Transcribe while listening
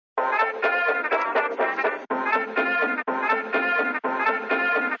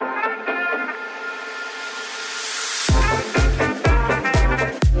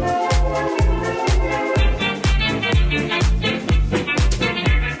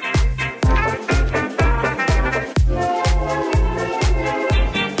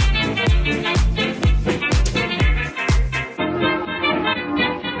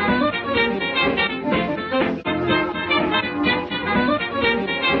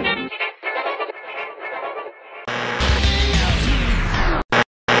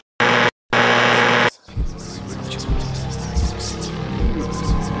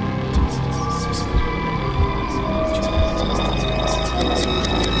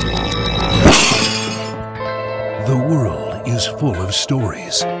is full of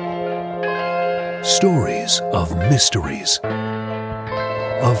stories. Stories of mysteries,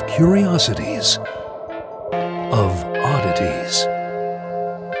 of curiosities, of oddities.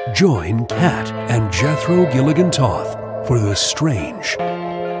 Join Kat and Jethro Gilligan Toth for the strange,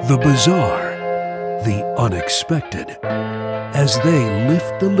 the bizarre, the unexpected, as they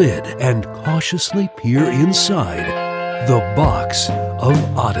lift the lid and cautiously peer inside the Box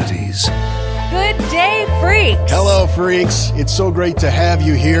of Oddities. Good day, freaks! Hello, freaks. It's so great to have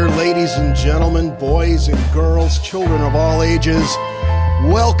you here, ladies and gentlemen, boys and girls, children of all ages.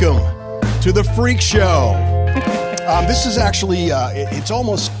 Welcome to the Freak Show. This is actually, it's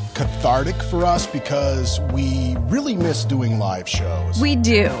almost cathartic for us because we really miss doing live shows. We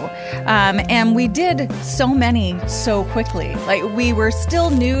do. And we did so many so quickly. Like, we were still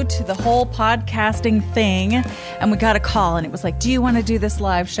new to the whole podcasting thing, and we got a call, and it was like, do you want to do this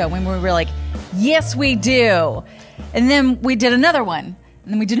live show? And we were like, yes, we do. And then we did another one.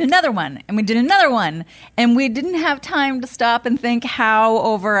 And then we did another one, and we did another one, and we didn't have time to stop and think how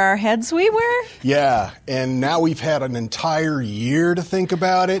over our heads we were. Yeah, and now we've had an entire year to think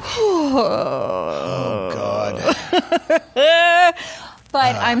about it. Oh, God.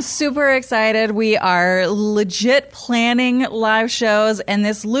 But I'm super excited. We are legit planning live shows, and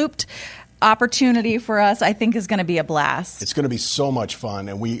this looped opportunity for us, I think, is going to be a blast. It's going to be so much fun,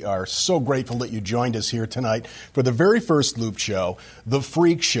 and we are so grateful that you joined us here tonight for the very first Loop Show, The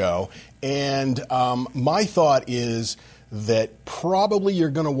Freak Show. And my thought is that probably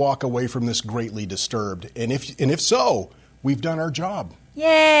you're going to walk away from this greatly disturbed. And if so, we've done our job.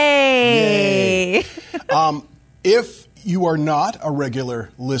 Yay! If you are not a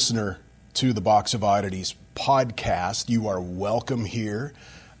regular listener to the Box of Oddities podcast, you are welcome here.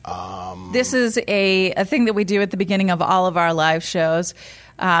 This is a thing that we do at the beginning of all of our live shows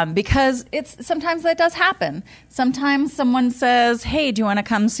because sometimes that does happen. Sometimes someone says, hey, do you want to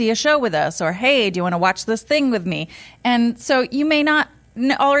come see a show with us? Or, hey, do you want to watch this thing with me? And so you may not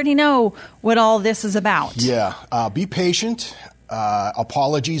already know what all this is about. Yeah. Be patient.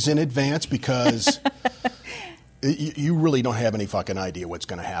 Apologies in advance because... You really don't have any fucking idea what's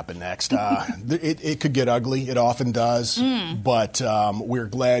going to happen next. It could get ugly. It often does. But we're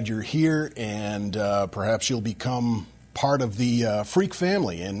glad you're here, and perhaps you'll become part of the Freak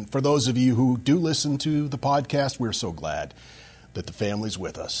family. And for those of you who do listen to the podcast, we're so glad that the family's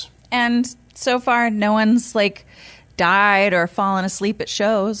with us. And so far, no one's died or fallen asleep at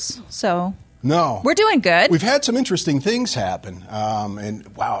shows. So... No. We're doing good. We've had some interesting things happen.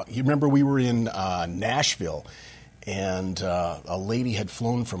 And wow, you remember we were in Nashville and a lady had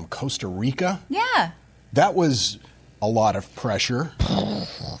flown from Costa Rica? Yeah. That was a lot of pressure.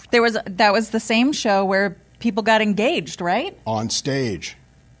 That was the same show where people got engaged, right? On stage.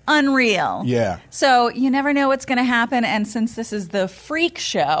 Unreal. Yeah. So you never know what's going to happen. And since this is the Freak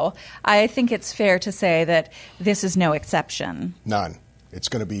Show, I think it's fair to say that this is no exception. None. It's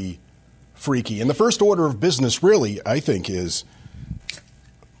going to be freaky. And the first order of business, really, I think, is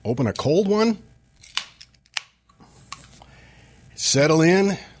open a cold one, settle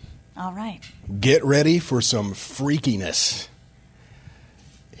in. All right. Get ready for some freakiness.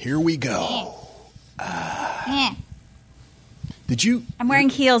 Here we go. Did you... I'm wearing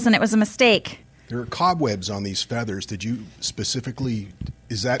heels, and it was a mistake. There are cobwebs on these feathers. Did you specifically...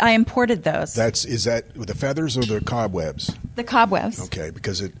 Is that... I imported those. Is that the feathers or the cobwebs? The cobwebs. Okay,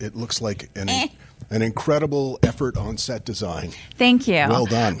 because it looks like an incredible effort on set design. Thank you. Well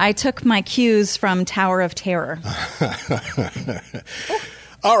done. I took my cues from Tower of Terror.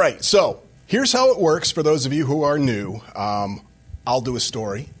 All right, so here's how it works for those of you who are new. I'll do a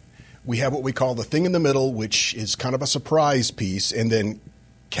story. We have what we call the thing in the middle, which is kind of a surprise piece, and then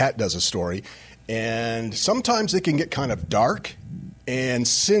Kat does a story. And sometimes it can get kind of dark. And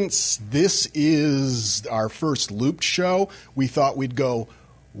since this is our first looped show, we thought we'd go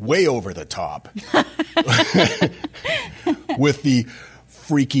way over the top with the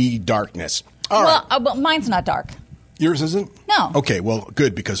freaky darkness. All right. Well, mine's not dark. Yours isn't? No. Okay, well,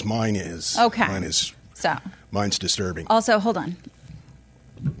 good, because mine is. Okay. Mine's disturbing. Also, hold on.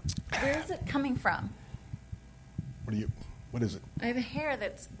 Where is it coming from? What is it? I have a hair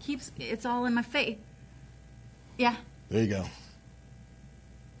that it's all in my face. Yeah. There you go.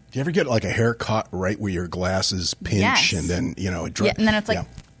 Do you ever get like a haircut right where your glasses pinch? Yes. And then, it yeah, and then it's like...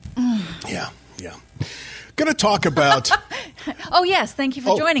 Yeah. Going to talk about... Oh, yes. Thank you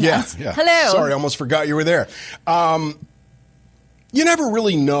for joining us. Yeah. Hello. Sorry, I almost forgot you were there. You never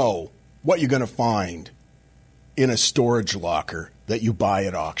really know what you're going to find in a storage locker that you buy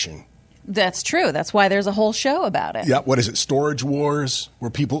at auction. That's true. That's why there's a whole show about it. Yeah, what is it? Storage Wars, where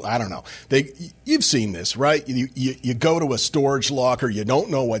people, I don't know. You've seen this, right? You go to a storage locker, you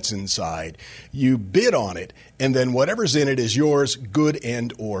don't know what's inside, you bid on it, and then whatever's in it is yours, good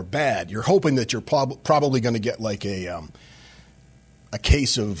and or bad. You're hoping that you're probably going to get like a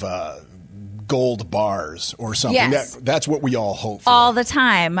case of gold bars or something. Yes. That's what we all hope for. All the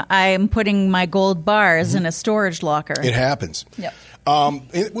time, I'm putting my gold bars in a storage locker. It happens. Yep.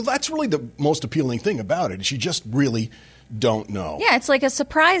 Well, that's really the most appealing thing about it is you just really don't know. Yeah, it's like a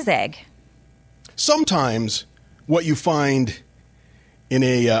surprise egg. Sometimes what you find in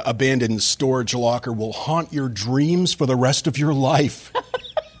a abandoned storage locker will haunt your dreams for the rest of your life.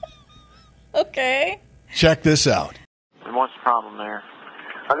 Okay. Check this out. And what's the problem there?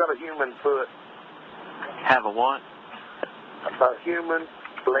 I got a human foot. Have a what? A human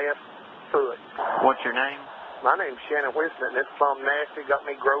left foot. What's your name? My name's Shannon Winston, and it's plumb nasty. Got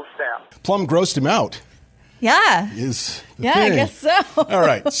me grossed out. Plum grossed him out. Yeah. Is the Yeah, thing. I guess so. All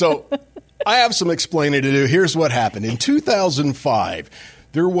right, so I have some explaining to do. Here's what happened. In 2005,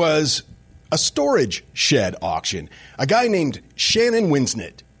 there was a storage shed auction. A guy named Shannon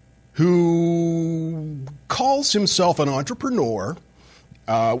Winston, who calls himself an entrepreneur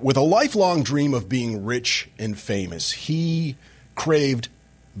with a lifelong dream of being rich and famous. He craved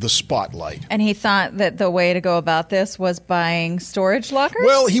the spotlight. And he thought that the way to go about this was buying storage lockers?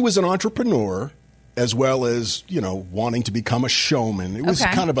 Well, he was an entrepreneur as well as, wanting to become a showman. It was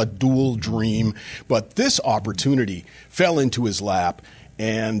kind of a dual dream. But this opportunity fell into his lap,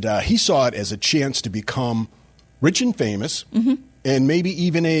 and he saw it as a chance to become rich and famous and maybe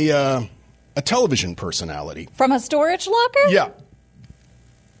even a television personality. From a storage locker? Yeah.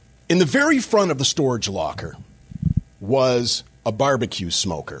 In the very front of the storage locker was a barbecue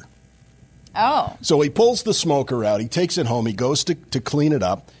smoker. Oh. So he pulls the smoker out, he takes it home, he goes to clean it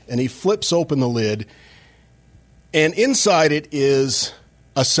up, and he flips open the lid, and inside it is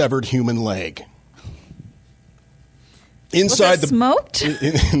a severed human leg. Inside Was it smoked?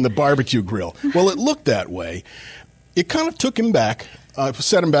 In the barbecue grill. Well, it looked that way. It kind of took him back,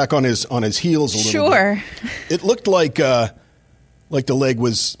 set him back on his heels a little bit. Sure. It looked like the leg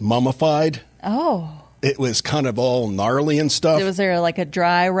was mummified. Oh. It was kind of all gnarly and stuff. Was there like a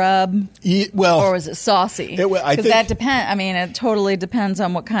dry rub? Or was it saucy? Because that depends. I mean, it totally depends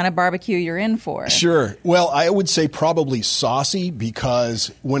on what kind of barbecue you're in for. Sure. Well, I would say probably saucy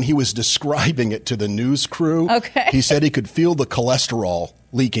because when he was describing it to the news crew, he said he could feel the cholesterol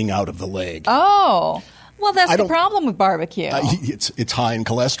leaking out of the leg. Oh. Well, that's the problem with barbecue. It's high in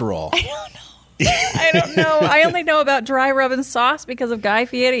cholesterol. I don't know. I don't know. I only know about dry rub and sauce because of Guy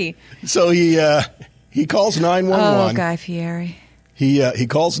Fieri. So he calls 911. Oh, Guy Fieri. He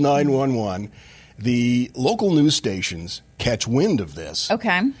calls 911. The local news stations catch wind of this.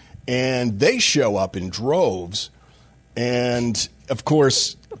 Okay. And they show up in droves. And, of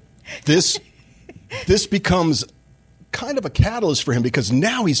course, this becomes kind of a catalyst for him because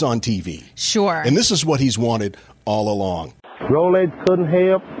now he's on TV. Sure. And this is what he's wanted all along. Rolaids couldn't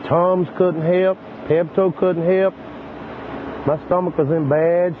help. Tums couldn't help. Pepto couldn't help. My stomach was in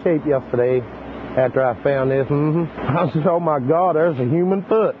bad shape yesterday. After I found this, I said, oh my God, there's a human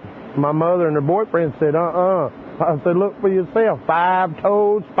foot. My mother and her boyfriend said, I said, look for yourself. 5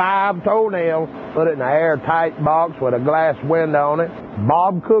 toes, 5 toenails. Put it in an airtight box with a glass window on it.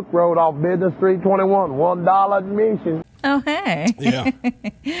 Bob Cook Road off Business Street 21, $1 admission. Oh, hey. Yeah.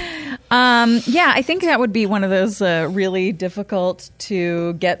 Yeah, I think that would be one of those really difficult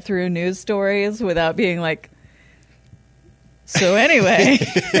to get through news stories without being like, so anyway,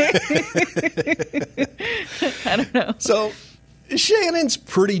 I don't know. So Shannon's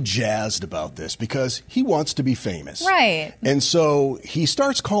pretty jazzed about this because he wants to be famous. Right. And so he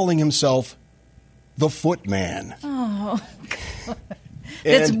starts calling himself the Footman. Oh, God.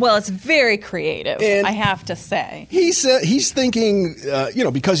 It's very creative, I have to say. He's thinking,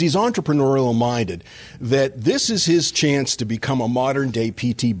 because he's entrepreneurial minded, that this is his chance to become a modern day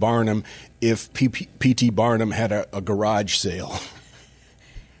P.T. Barnum if P.T. Barnum had a garage sale.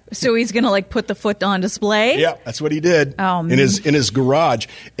 So he's going to put the foot on display? Yeah, that's what he did in his garage.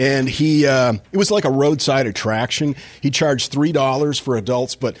 And it was like a roadside attraction. He charged $3 for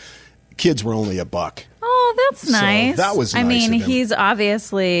adults, but kids were only $1. Oh, that's nice. So that was nice. I mean, of him. he's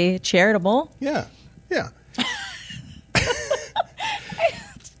obviously charitable. Yeah.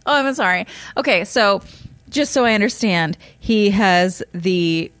 Oh, I'm sorry. Okay, so just so I understand, he has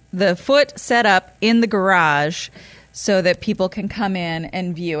the foot set up in the garage so that people can come in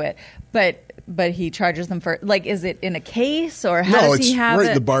and view it. But he charges them for, is it in a case or how does he have it? No,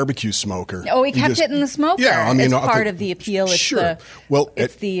 it's the barbecue smoker. Oh, he kept it in the smoker. Yeah, I mean, it's part of the appeal. It's sure.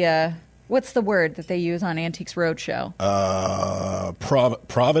 it's the What's the word that they use on Antiques Roadshow?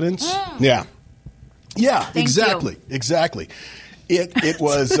 Providence? Yeah. Yeah, Thank exactly. you. Exactly. It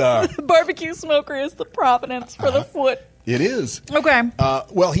was... The barbecue smoker is the provenance for the foot. It is. Okay.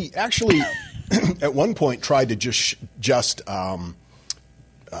 Well, he actually, at one point, tried to just do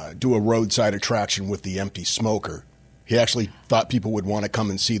a roadside attraction with the empty smoker. He actually thought people would want to come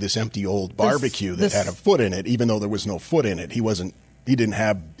and see this empty old barbecue that had a foot in it, even though there was no foot in it. He wasn't going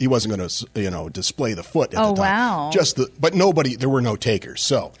to, display the foot at the time. Wow. But there were no takers.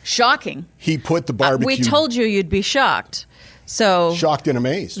 So Shocking. he put the barbecue. We told you you'd be shocked. So shocked and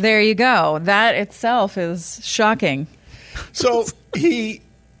amazed. there you go. That itself is shocking. So he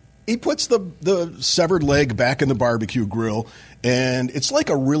puts the severed leg back in the barbecue grill, and it's like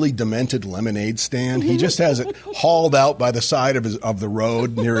a really demented lemonade stand. He just has it hauled out by the side of the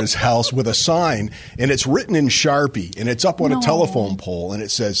road near his house with a sign, and it's written in Sharpie, and it's up on a telephone pole, and it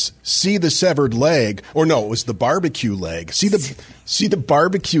says, "See the severed leg," or no, it was the barbecue leg. See the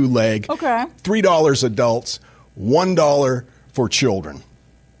barbecue leg. Okay. $3 adults, $1 for children.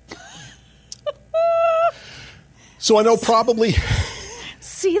 So I know probably.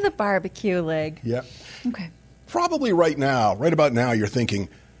 See the barbecue leg. Yeah. Okay. Probably right about now, you're thinking,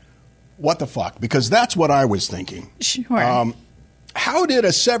 what the fuck? Because that's what I was thinking. Sure. How did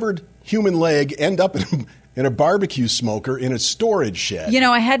a severed human leg end up in a barbecue smoker in a storage shed?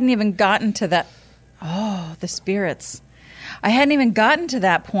 I hadn't even gotten to that. Oh, the spirits. I hadn't even gotten to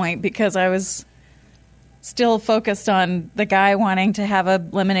that point because I was still focused on the guy wanting to have a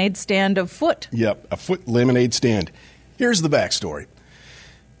lemonade stand of foot. Yep, a foot lemonade stand. Here's the backstory.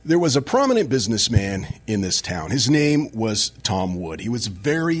 There was a prominent businessman in this town. His name was Tom Wood. He was a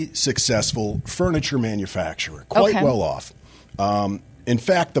very successful furniture manufacturer, quite well off. In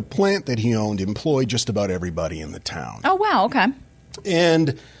fact, the plant that he owned employed just about everybody in the town. Oh, wow. Okay.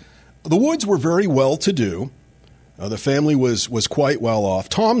 And the Woods were very well-to-do. The family was quite well off.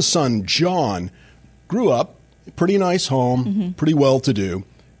 Tom's son, John, grew up, pretty nice home, pretty well-to-do.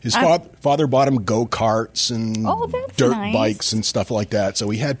 His father bought him go-karts and dirt bikes and stuff like that,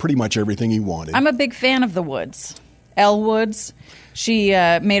 so he had pretty much everything he wanted. I'm a big fan of the Woods. Elle Woods, she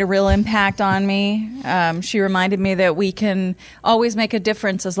made a real impact on me. She reminded me that we can always make a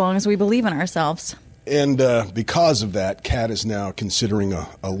difference as long as we believe in ourselves. And because of that, Kat is now considering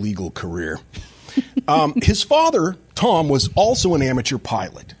a legal career. His father, Tom, was also an amateur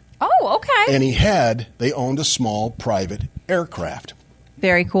pilot. Oh, okay. And they owned a small private aircraft.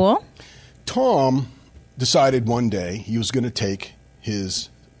 Very cool. Tom decided one day he was going to take his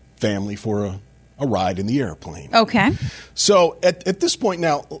family for a ride in the airplane. Okay. So at this point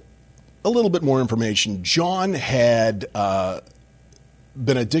now, a little bit more information. John had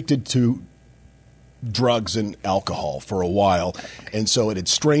been addicted to drugs and alcohol for a while, and so it had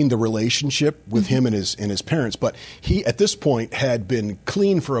strained the relationship with him and his parents. But he, at this point, had been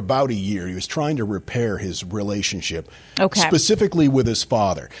clean for about a year. He was trying to repair his relationship, specifically with his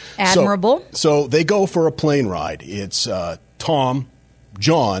father. Admirable. So they go for a plane ride. It's Tom,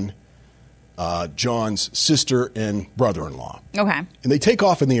 John, John's sister, and brother-in-law. Okay. And they take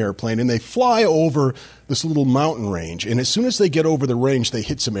off in the airplane, and they fly over this little mountain range. And as soon as they get over the range, they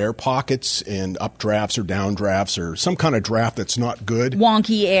hit some air pockets and updrafts or downdrafts or some kind of draft that's not good.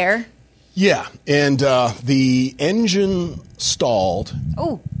 Wonky air. Yeah. And the engine stalled.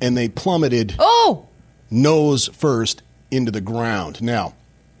 Oh. And they plummeted nose first into the ground. Now,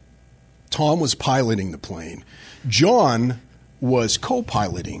 Tom was piloting the plane. John was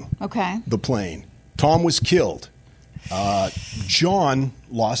co-piloting the plane. Tom was killed. John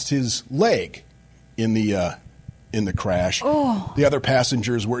lost his leg in the crash. Oh. The other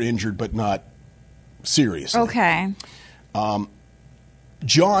passengers were injured, but not seriously. Okay.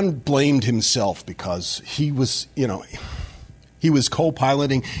 John blamed himself because he was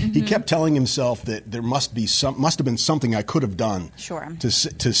co-piloting. He kept telling himself that there must have been something I could have done to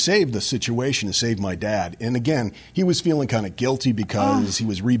save the situation, to save my dad. And again, he was feeling kind of guilty because he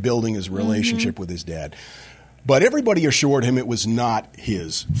was rebuilding his relationship with his dad. But everybody assured him it was not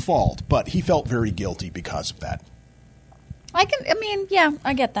his fault. But he felt very guilty because of that. I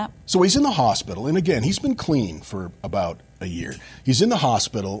get that. So he's in the hospital, and again, he's been clean for about a year. He's in the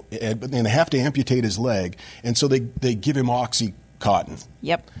hospital, and they have to amputate his leg, and so they give him Oxycontin.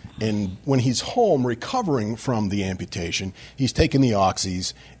 Yep. And when he's home recovering from the amputation, he's taking the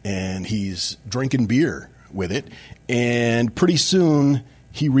Oxys, and he's drinking beer with it, and pretty soon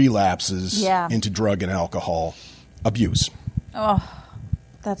he relapses into drug and alcohol abuse. Oh,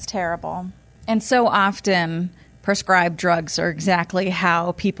 that's terrible. And so often prescribed drugs are exactly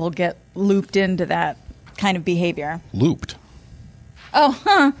how people get looped into that kind of behavior. Looped. Oh,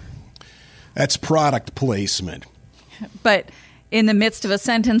 huh. That's product placement. But in the midst of a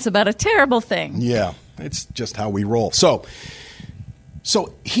sentence about a terrible thing. Yeah, it's just how we roll. So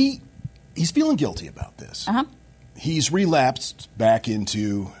he's feeling guilty about this. Uh-huh. He's relapsed back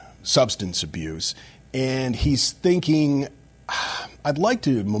into substance abuse, and he's thinking, I'd like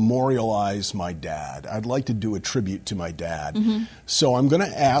to memorialize my dad. I'd like to do a tribute to my dad. Mm-hmm. So I'm going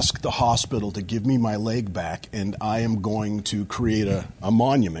to ask the hospital to give me my leg back, and I am going to create a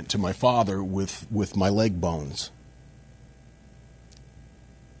monument to my father with my leg bones.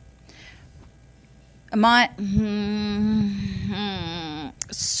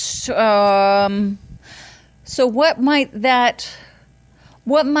 So what might that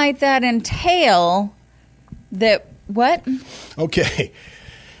entail? That what? Okay.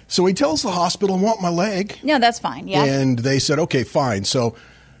 So he tells the hospital, I want my leg. No, that's fine. Yeah. And they said, okay, fine. So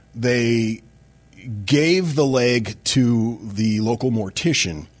they gave the leg to the local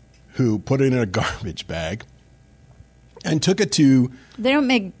mortician, who put it in a garbage bag and took it to... They don't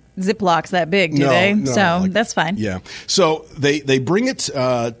make Ziplocs that big, do they? No, so that's fine. Yeah. So they bring it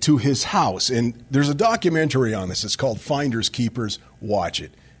to his house, and there's a documentary on this. It's called Finders Keepers. Watch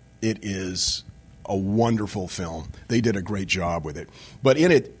it. It is a wonderful film. They did a great job with it. But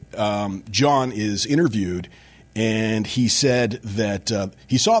in it, John is interviewed, and he said that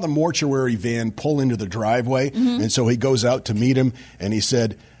he saw the mortuary van pull into the driveway, and so he goes out to meet him, and he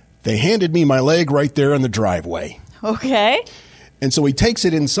said, they handed me my leg right there in the driveway. Okay. And so he takes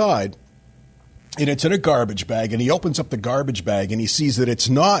it inside, and it's in a garbage bag, and he opens up the garbage bag, and he sees that it's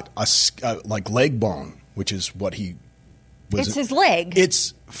not like leg bone, which is what he was. It's his leg.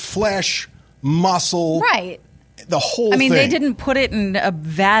 It's flesh, muscle. Right. The whole I mean, thing. they didn't put it in a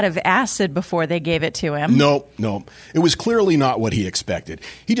vat of acid before they gave it to him. No. It was clearly not what he expected.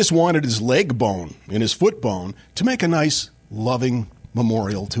 He just wanted his leg bone and his foot bone to make a nice, loving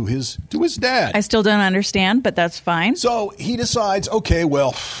memorial to his dad. I still don't understand, but that's fine. So he decides, okay,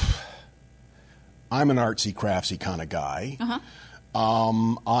 well, I'm an artsy, craftsy kind of guy.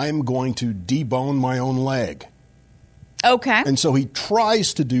 I'm going to debone my own leg. Okay. And so he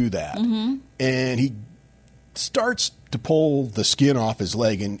tries to do that. And he starts to pull the skin off his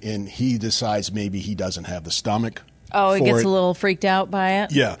leg, and he decides maybe he doesn't have the stomach. Oh, he for gets it. a little freaked out by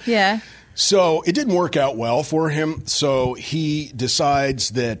it? Yeah. Yeah. So it didn't work out well for him. So he decides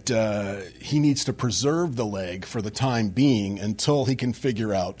that he needs to preserve the leg for the time being until he can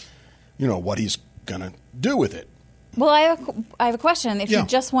figure out, what he's going to do with it. Well, I have a question. If Yeah. he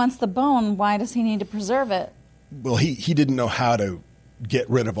just wants the bone, why does he need to preserve it? Well, he didn't know how to get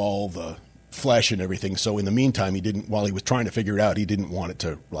rid of all the flesh and everything. So in the meantime, while he was trying to figure it out, he didn't want it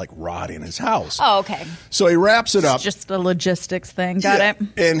to rot in his house. Oh, okay. So he wraps it up. It's just a logistics thing. Got it.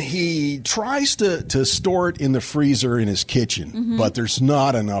 And he tries to store it in the freezer in his kitchen, but there's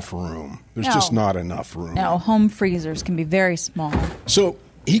not enough room. There's just not enough room. No, home freezers can be very small. So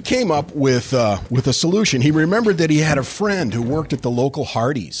he came up with a solution. He remembered that he had a friend who worked at the local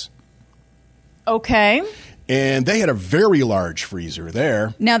Hardee's. Okay. And they had a very large freezer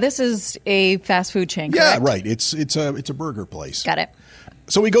there. Now, this is a fast food chain, Yeah, correct? right. It's a burger place. Got it.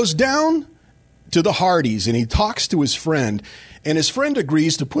 So he goes down to the Hardee's and he talks to his friend, and his friend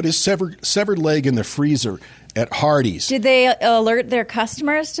agrees to put his severed leg in the freezer at Hardee's. Did they alert their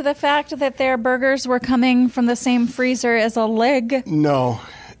customers to the fact that their burgers were coming from the same freezer as a leg? No.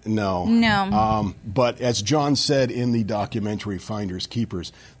 No. But as John said in the documentary Finders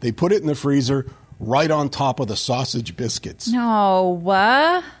Keepers, they put it in the freezer right on top of the sausage biscuits.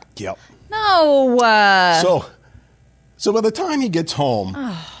 No. Yep. No. So by the time he gets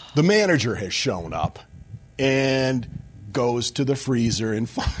home, the manager has shown up and goes to the freezer and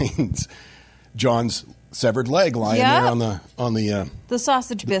finds John's severed leg lying there on the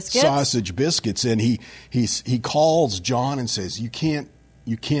sausage biscuits. Sausage biscuits, and he calls John and says, "You can't.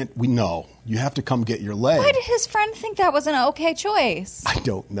 We know. You have to come get your leg." Why did his friend think that was an okay choice? I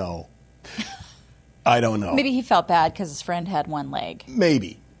don't know. Maybe he felt bad because his friend had one leg.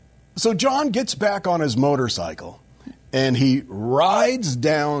 Maybe. So John gets back on his motorcycle, and he rides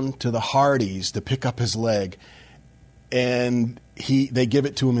down to the Hardee's to pick up his leg, and they give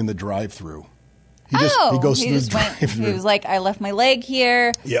it to him in the drive-thru. He goes through the drive-thru. He was like, I left my leg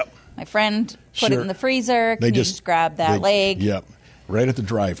here. Yep. My friend put it in the freezer. Can you just grab that leg? Yep. Right at the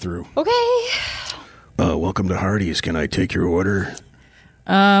drive-thru. Okay. Welcome to Hardee's. Can I take your order?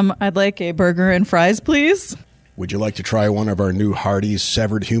 I'd like a burger and fries, please. Would you like to try one of our new Hardee's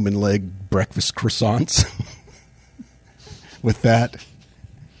severed human leg breakfast croissants? With that?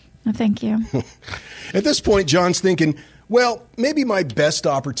 No, thank you. At this point, John's thinking, well, maybe my best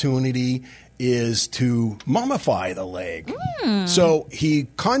opportunity is to mummify the leg. So he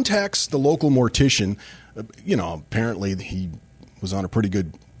contacts the local mortician. Apparently he was on a pretty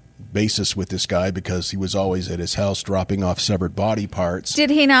good basis with this guy because he was always at his house dropping off severed body parts. Did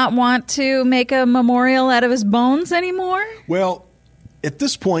he not want to make a memorial out of his bones anymore? Well, at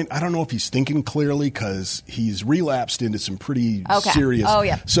this point, I don't know if he's thinking clearly because he's relapsed into some pretty serious. Oh,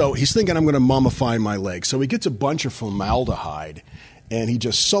 yeah. So he's thinking, I'm going to mummify my leg. So he gets a bunch of formaldehyde and he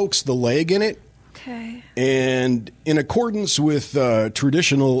just soaks the leg in it. Okay. And in accordance with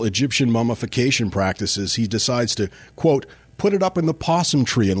traditional Egyptian mummification practices, he decides to, quote, put it up in the possum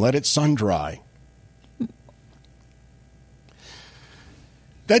tree and let it sun dry.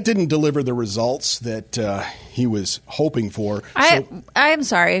 That didn't deliver the results that he was hoping for. I'm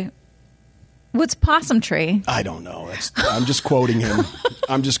sorry. What's possum tree? I don't know. I'm just quoting him.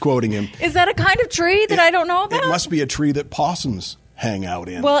 Is that a kind of tree that I don't know about? It must be a tree that possums hang out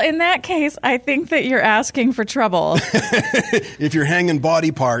in. Well, in that case, I think that you're asking for trouble. If you're hanging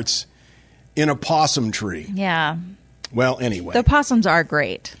body parts in a possum tree. Yeah. Well, anyway. The possums are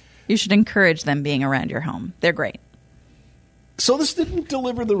great. You should encourage them being around your home. They're great. So this didn't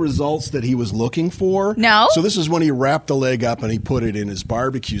deliver the results that he was looking for. No? So this is when he wrapped the leg up and he put it in his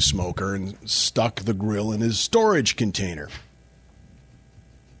barbecue smoker and stuck the grill in his storage container.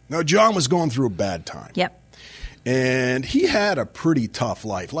 Now, John was going through a bad time. Yep. And he had a pretty tough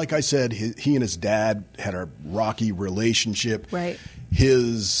life. Like I said, he and his dad had a rocky relationship. Right.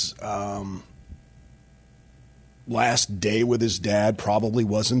 His last day with his dad probably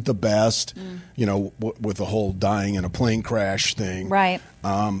wasn't the best, with the whole dying in a plane crash thing. Right.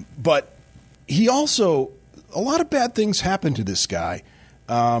 But he also, a lot of bad things happened to this guy.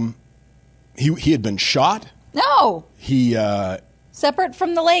 He had been shot. No. He separate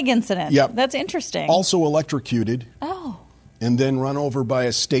from the leg incident. Yep. That's interesting. Also electrocuted. Oh. And then run over by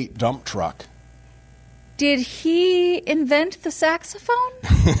a state dump truck. Did he invent the saxophone?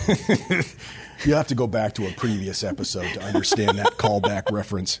 You have to go back to a previous episode to understand that callback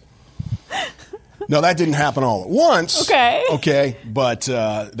reference. No, that didn't happen all at once. Okay, but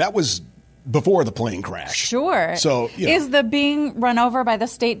that was before the plane crash. Sure. So, is the being run over by the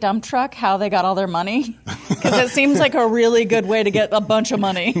state dump truck how they got all their money? Because it seems like a really good way to get a bunch of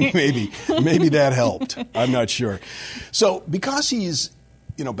money. Maybe that helped. I'm not sure. So because he's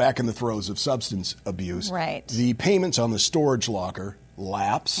back in the throes of substance abuse, right, the payments on the storage locker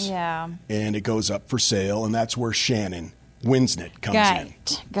lapse. Yeah. And it goes up for sale, and that's where Shannon Winsnet comes in.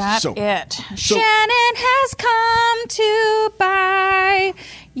 Got it. Shannon has come to buy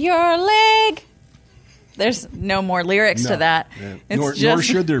your leg. There's no more lyrics to that. Nor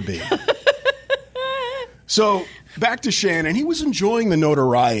should there be. So back to Shannon. He was enjoying the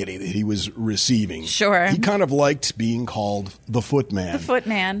notoriety that he was receiving. Sure. He kind of liked being called the Footman. The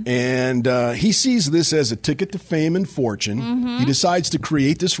Footman. And he sees this as a ticket to fame and fortune. Mm-hmm. He decides to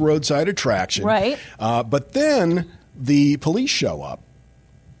create this roadside attraction. Right. But then the police show up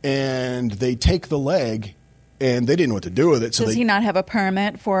and they take the leg, and they didn't know what to do with it. So Does he not have a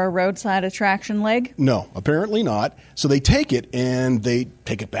permit for a roadside attraction leg? No, apparently not. So they take it and they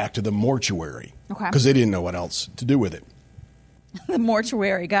take it back to the mortuary. Okay. Because they didn't know what else to do with it. The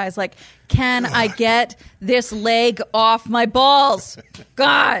mortuary guy's like, can I get this leg off my balls?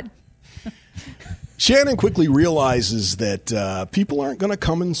 God. Shannon quickly realizes that people aren't going to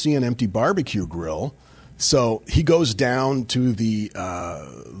come and see an empty barbecue grill. So he goes down to the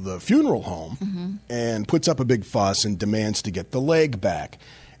funeral home and puts up a big fuss and demands to get the leg back.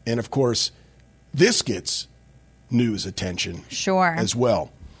 And, of course, this gets news attention as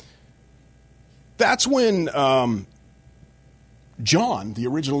well. That's when John, the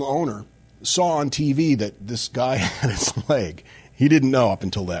original owner, saw on TV that this guy had his leg. He didn't know up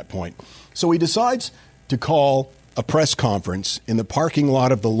until that point. So he decides to call a press conference in the parking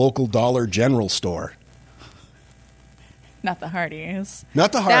lot of the local Dollar General store. Not the Hardee's.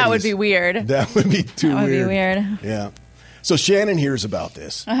 Not the Hardee's. That would be weird. That would be too weird. That would be weird. Yeah. So Shannon hears about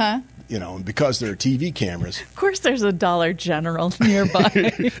this. Uh-huh. And because there are TV cameras. Of course there's a Dollar General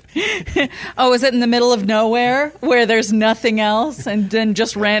nearby. Oh, is it in the middle of nowhere where there's nothing else and then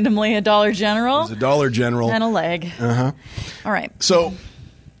just randomly a Dollar General? There's a Dollar General. And a leg. Uh-huh. All right. So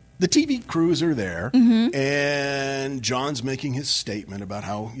the TV crews are there, and John's making his statement about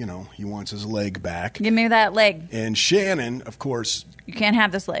how, he wants his leg back. Give me that leg. And Shannon, of course. You can't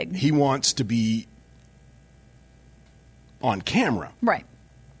have this leg. He wants to be on camera. Right.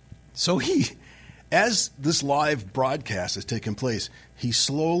 So as this live broadcast is taking place, he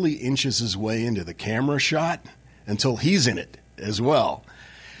slowly inches his way into the camera shot until he's in it as well.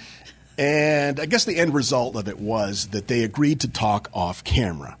 And I guess the end result of it was that they agreed to talk off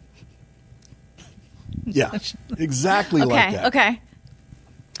camera. Yeah, exactly like that. Okay.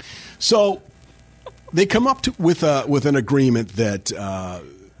 So they come up with an agreement that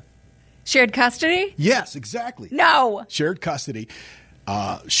Shared custody? yes, exactly. No. Shared custody.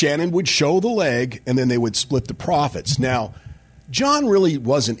 Shannon would show the leg, and then they would split the profits. Now, John really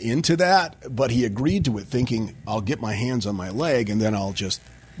wasn't into that, but he agreed to it, thinking, "I'll get my hands on my leg, and then I'll just,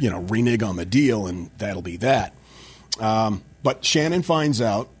 renege on the deal, and that'll be that." But Shannon finds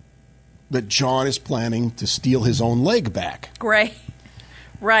out that John is planning to steal his own leg back. Great.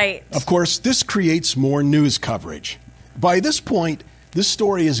 Right. Of course, this creates more news coverage. By this point, this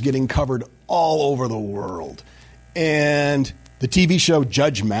story is getting covered all over the world. And the TV show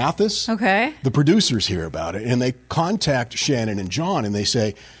Judge Mathis, Okay. the producers hear about it, and they contact Shannon and John, and they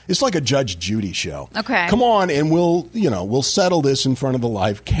say, it's like a Judge Judy show. Okay. Come on, and we'll settle this in front of the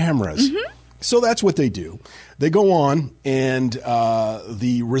live cameras. Mm-hmm. So that's what they do. They go on, and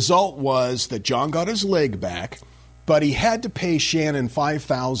the result was that John got his leg back, but he had to pay Shannon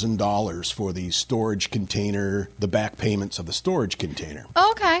 $5,000 for the storage container, the back payments of the storage container.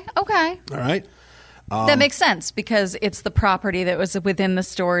 Okay. All right? That makes sense because it's the property that was within the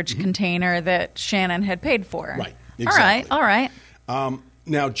storage container that Shannon had paid for. Right. Exactly. All right.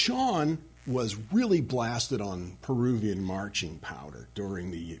 Now, John was really blasted on Peruvian marching powder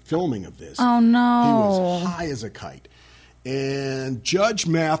during the filming of this. Oh, no. He was high as a kite. And Judge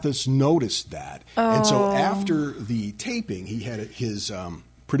Mathis noticed that. And so after the taping, he had his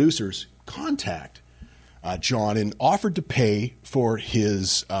producers contact John and offered to pay for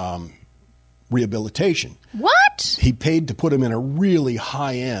his rehabilitation. What? He paid to put him in a really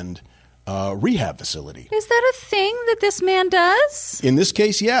high-end rehab facility. Is that a thing that this man does? In this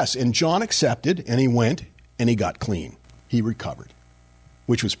case, yes. And John accepted, and he went, and he got clean. He recovered,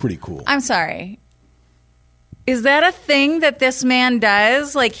 which was pretty cool. I'm sorry. Is that a thing that this man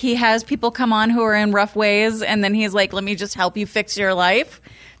does? Like he has people come on who are in rough ways and then he's like, let me just help you fix your life?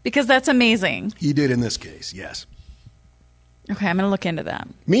 Because that's amazing. He did in this case, yes. Okay, I'm going to look into that.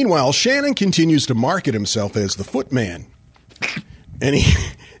 Meanwhile, Shannon continues to market himself as the Footman. And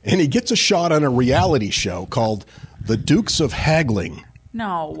he gets a shot on a reality show called The Dukes of Haggling.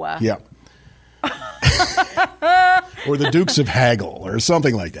 No. Yeah. Or The Dukes of Haggle or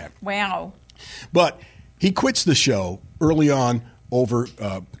something like that. Wow. But he quits the show early on over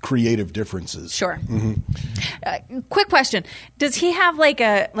creative differences. Sure. Quick question: does he have like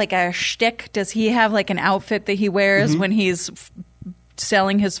a shtick? Does he have like an outfit that he wears when he's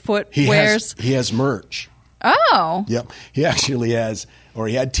selling his footwears? He has merch. Oh. Yep. He actually has, or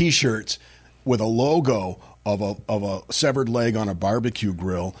he had T-shirts with a logo of a severed leg on a barbecue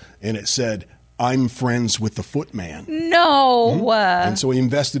grill, and it said, "I'm friends with the Footman." No. And so he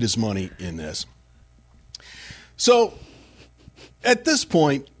invested his money in this. So at this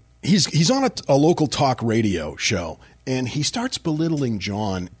point, he's on a local talk radio show, and he starts belittling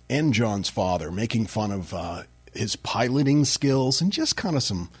John and John's father, making fun of his piloting skills and just kind of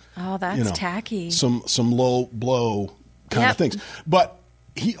some that's tacky. Some low blow kind of things. But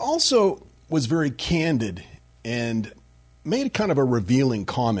he also was very candid and made kind of a revealing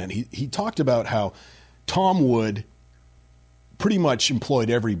comment. He talked about how Tom Wood pretty much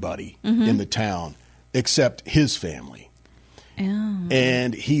employed everybody in the town except his family. Oh.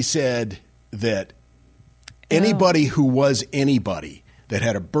 And he said that anybody who was anybody that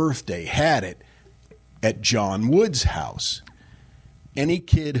had a birthday had it at John Wood's house. Any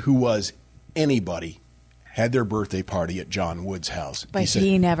kid who was anybody had their birthday party at John Wood's house. But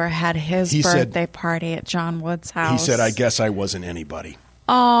he never had his birthday party at John Wood's house. He said, I guess I wasn't anybody.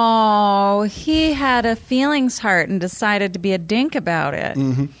 Oh, he had a feelings heart and decided to be a dink about it.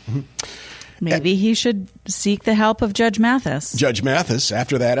 Maybe he should seek the help of Judge Mathis. Judge Mathis,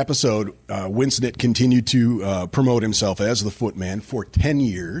 after that episode, Winsnett continued to promote himself as the Footman for 10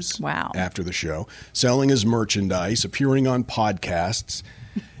 years. Wow. After the show, selling his merchandise, appearing on podcasts,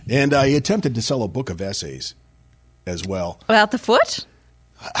 and he attempted to sell a book of essays as well. About the foot?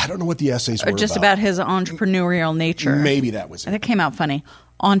 I don't know what the essays were Or just about his entrepreneurial nature. Maybe that was it. That came out funny.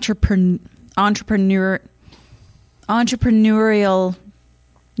 Entrepreneurial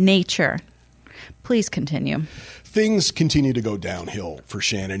nature. Please continue. Things continue to go downhill for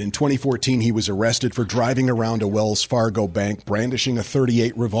Shannon. In 2014, he was arrested for driving around a Wells Fargo bank brandishing a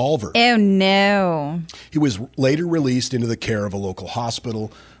 .38 revolver. Oh, no. He was later released into the care of a local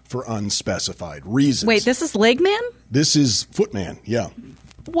hospital for unspecified reasons. Wait, this is Legman? This is Footman, yeah.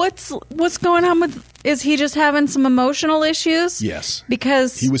 What's going on with... Is he just having some emotional issues? Yes.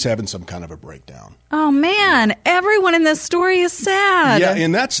 Because... He was having some kind of a breakdown. Oh, man. Everyone in this story is sad. Yeah,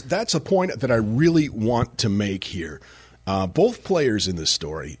 and that's a point that I really want to make here. Both players in this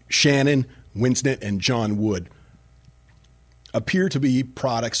story, Shannon Winsnet and John Wood, appear to be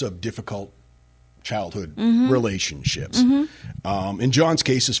products of difficult childhood relationships. In John's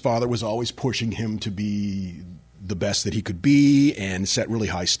case, his father was always pushing him to be the best that he could be and set really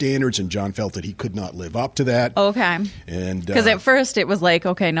high standards, and John felt that he could not live up to that. Okay. And because at first it was like,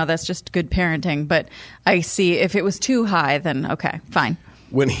 okay, no, that's just good parenting. But I see if it was too high, then okay, fine.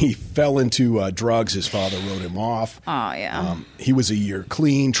 When he fell into drugs, his father wrote him off. Oh, yeah. He was a year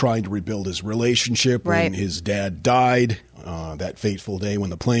clean, trying to rebuild his relationship when his dad died that fateful day when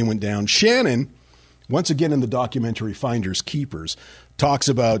the plane went down. Shannon, once again in the documentary Finders Keepers, talks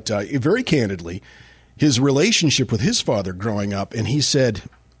about, very candidly, his relationship with his father growing up. And he said,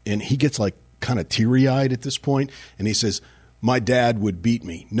 and he gets like kind of teary-eyed at this point, and he says, my dad would beat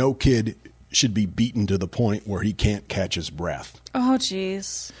me. No kid should be beaten to the point where he can't catch his breath. Oh,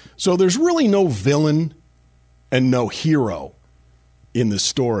 jeez. So there's really no villain and no hero in this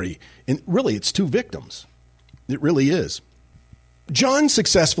story. And really, it's two victims. It really is. John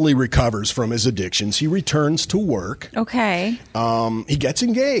successfully recovers from his addictions. He returns to work. Okay. He gets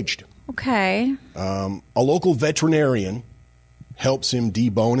engaged. Okay. A local veterinarian helps him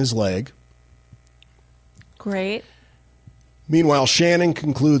debone his leg. Great. Meanwhile, Shannon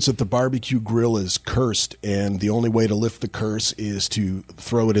concludes that the barbecue grill is cursed, and the only way to lift the curse is to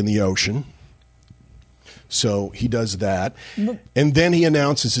throw it in the ocean. So he does that. And then he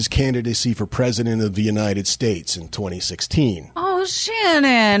announces his candidacy for president of the United States in 2016. Oh,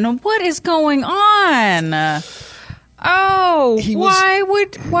 Shannon, what is going on? Oh, why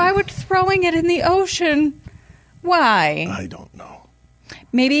would throwing it in the ocean? Why? I don't know.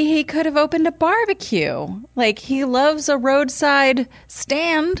 Maybe he could have opened a barbecue. Like, he loves a roadside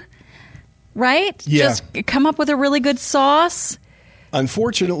stand, right? Yeah. Just come up with a really good sauce.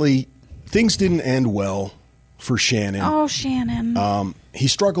 Unfortunately, things didn't end well for Shannon. Oh, Shannon. He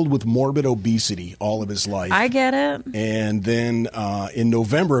struggled with morbid obesity all of his life. I get it. And then in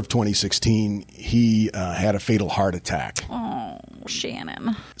November of 2016, he had a fatal heart attack. Oh,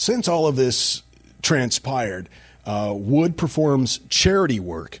 Shannon. Since all of this transpired, Wood performs charity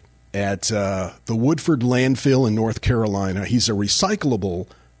work at the Woodford landfill in North Carolina. He's a recyclable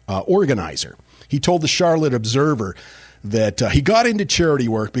organizer. He told the Charlotte Observer that he got into charity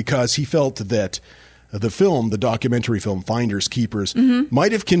work because he felt that the documentary film Finders Keepers,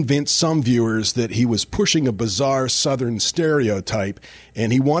 might have convinced some viewers that he was pushing a bizarre Southern stereotype,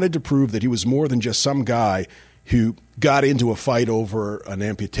 and he wanted to prove that he was more than just some guy who got into a fight over an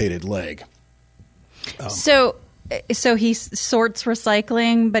amputated leg. So he sorts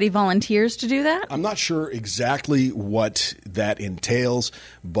recycling, but he volunteers to do that? I'm not sure exactly what that entails,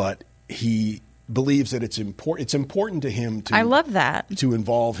 but he believes that it's important to him to I love that. to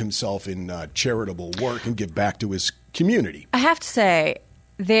involve himself in charitable work and give back to his community. I have to say,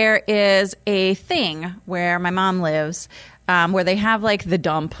 there is a thing where my mom lives where they have like the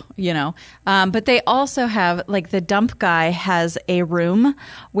dump, but they also have like the dump guy has a room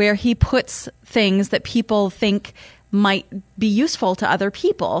where he puts things that people think might be useful to other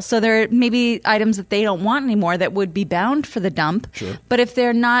people. So there may be items that they don't want anymore that would be bound for the dump. Sure. But if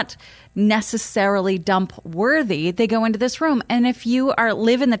they're not necessarily dump worthy, they go into this room. And if you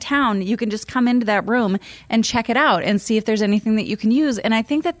live in the town, you can just come into that room and check it out and see if there's anything that you can use. And I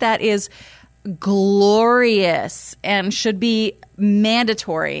think that is glorious and should be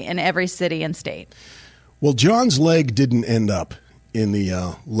mandatory in every city and state. Well, John's leg didn't end up in the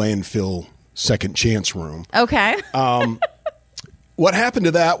landfill second chance room. Okay. What happened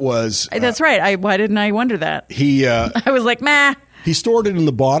to that was... That's right. Why didn't I wonder that? I was like, meh. He stored it in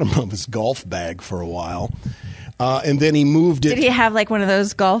the bottom of his golf bag for a while, and then he moved it... Did he have like one of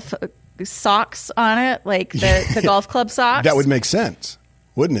those golf socks on it, like the golf club socks? That would make sense,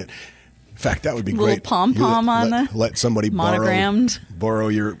 wouldn't it? In fact, that would be little great. pom-pom on let somebody borrow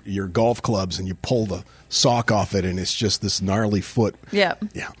your golf clubs, and you pull the sock off it, and it's just this gnarly foot. Yep.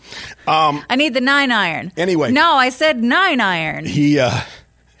 Yeah. I need the 9-iron. Anyway. No, I said 9-iron. He...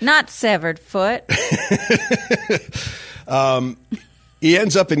 Not severed foot. He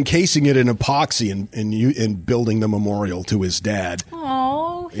ends up encasing it in epoxy and building the memorial to his dad.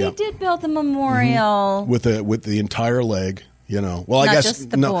 Oh, he did build the memorial. With the entire leg. Well, Not I guess just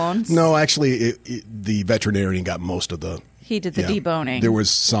the bones. No, actually, the veterinarian got most of the. He did the deboning. There was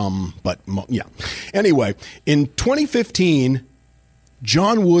some, but yeah. Anyway, in 2015,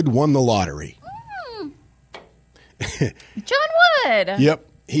 John Wood won the lottery. John Wood. Yep.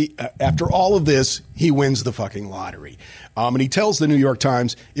 He after all of this, he wins the fucking lottery, and he tells the New York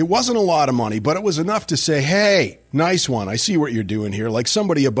Times it wasn't a lot of money, but it was enough to say, "Hey, nice one. I see what you're doing here. Like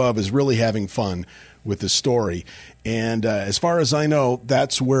somebody above is really having fun with the story." And as far as I know,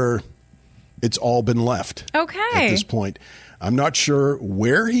 that's where it's all been left. Okay. At this point, I'm not sure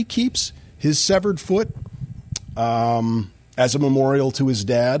where he keeps his severed foot as a memorial to his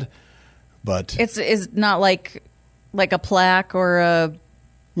dad, but It's not like a plaque or a.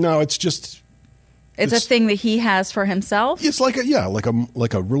 no, it's just. It's a thing that he has for himself. It's like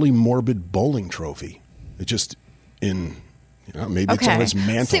a really morbid bowling trophy. It's just in. Maybe it's on his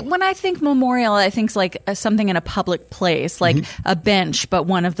mantle. See, when I think memorial, I think it's like something in a public place, like a bench, but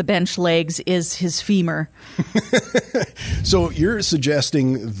one of the bench legs is his femur. So you're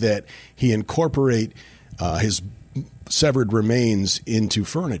suggesting that he incorporate his severed remains into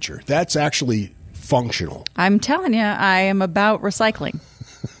furniture. That's actually functional. I'm telling you, I am about recycling.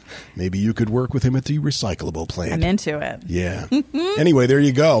 Maybe you could work with him at the recyclable plant. I'm into it. Yeah. Anyway, there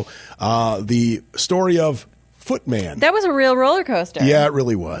you go. The story of Footman. That was a real roller coaster. Yeah, it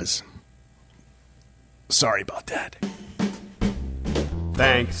really was. Sorry about that.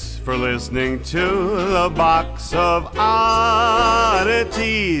 Thanks for listening to the Box of Oddities.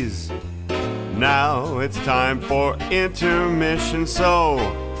 Now it's time for intermission, so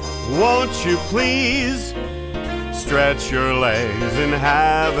won't you please stretch your legs and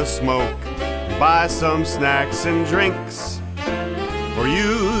have a smoke, buy some snacks and drinks, or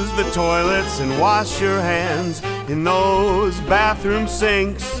use the toilets and wash your hands in those bathroom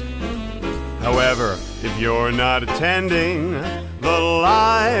sinks. However, if you're not attending the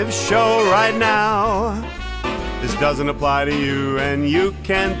live show right now, this doesn't apply to you, and you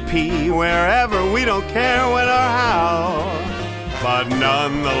can pee wherever, we don't care when or how. But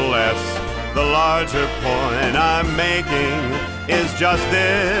nonetheless, the larger point I'm making is just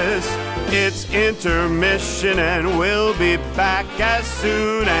this: it's intermission, and we'll be back as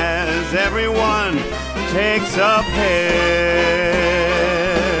soon as everyone takes a piss.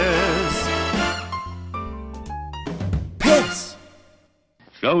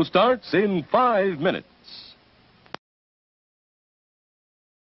 Show starts in 5 minutes.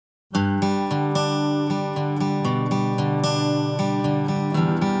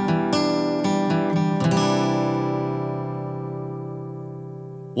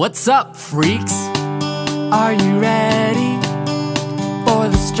 What's up, freaks? Are you ready for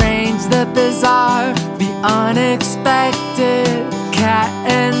the strange, the bizarre, the unexpected? Cat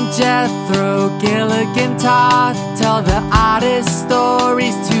and Jethro, Gilligan Toth tell the oddest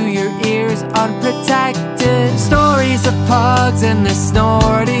stories to your ears unprotected. Stories of pugs and their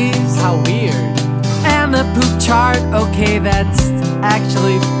snorties. How weird. And the poop chart, okay, that's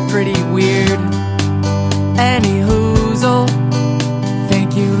actually pretty weird. Any hoozle.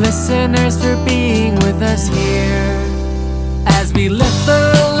 Thank you, listeners, for being with us here as we lift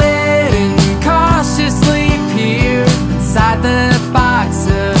the lid and cautiously peer inside the box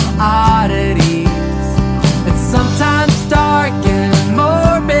of oddities. It's sometimes dark and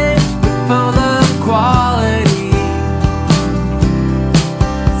morbid, but full of quality.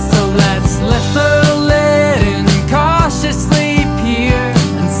 So let's lift the lid and cautiously peer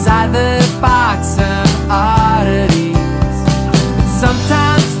inside the box of oddities.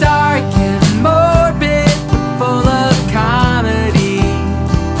 Sometimes dark and morbid, but full of comedy.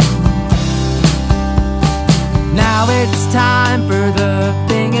 Now it's time for the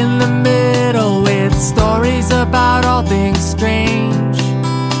thing in the middle, with stories about all things strange.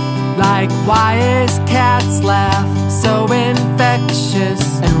 Like, why is Cat's laugh so infectious?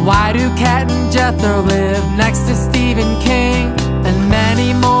 And why do Cat and Jethro live next to Stephen King? And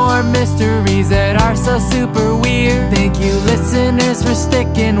many more mysteries that are so super weird. Thank you, listeners, for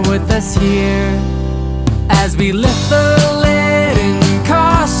sticking with us here as we lift the lid and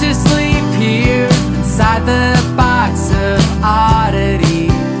cautiously peer inside the box of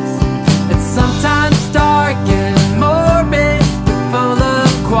oddities. It's sometimes dark and morbid, but full of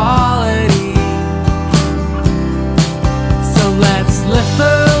quality. So let's lift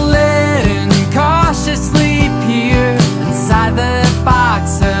the lid and cautiously peer inside the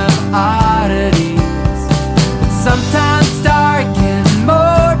box of oddities. It's sometimes dark and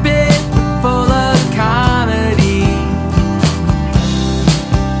morbid, but full of comedy.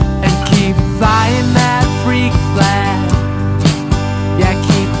 And keep flying that freak flag. Yeah,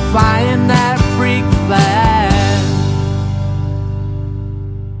 keep flying that freak flag.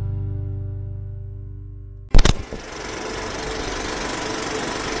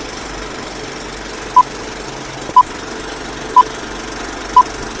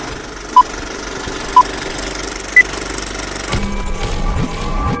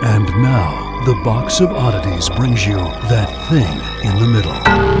 And now, the Box of Oddities brings you that thing in the middle.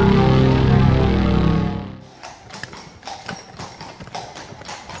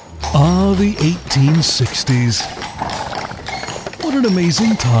 Ah, the 1860s. What an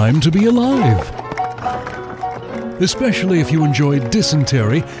amazing time to be alive! Especially if you enjoy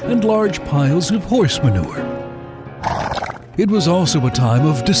dysentery and large piles of horse manure. It was also a time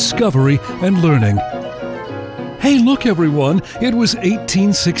of discovery and learning. Hey, look everyone, it was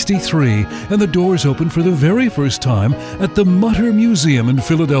 1863 and the doors opened for the very first time at the Mutter Museum in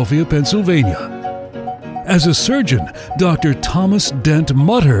Philadelphia, Pennsylvania. As a surgeon, Dr. Thomas Dent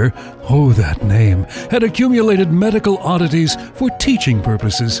Mutter, oh that name, had accumulated medical oddities for teaching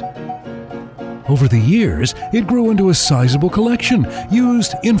purposes. Over the years, it grew into a sizable collection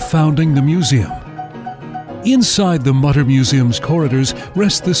used in founding the museum. Inside the Mutter Museum's corridors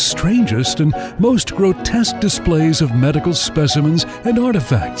rest the strangest and most grotesque displays of medical specimens and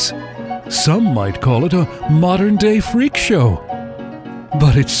artifacts. Some might call it a modern-day freak show.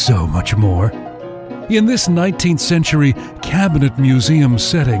 But it's so much more. In this 19th century cabinet museum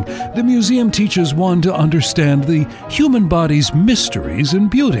setting, the museum teaches one to understand the human body's mysteries and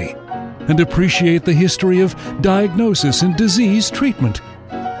beauty, and appreciate the history of diagnosis and disease treatment.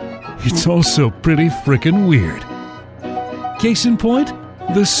 It's also pretty frickin' weird. Case in point,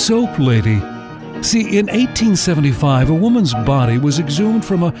 the soap lady. See, in 1875, a woman's body was exhumed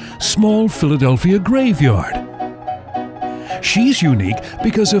from a small Philadelphia graveyard. She's unique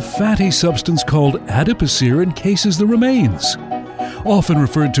because a fatty substance called adipocere encases the remains. Often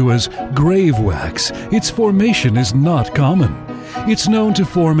referred to as grave wax, its formation is not common. It's known to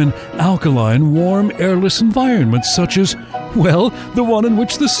form in alkaline, warm, airless environments such as, well, the one in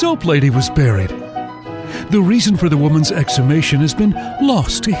which the soap lady was buried. The reason for the woman's exhumation has been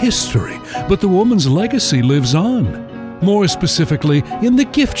lost to history, but the woman's legacy lives on. More specifically, in the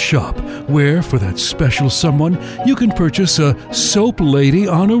gift shop, where, for that special someone, you can purchase a soap lady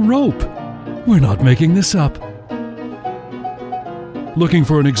on a rope. We're not making this up. Looking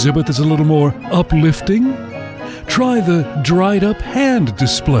for an exhibit that's a little more uplifting? Try the dried-up hand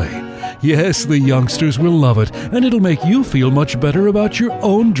display. Yes, the youngsters will love it, and it'll make you feel much better about your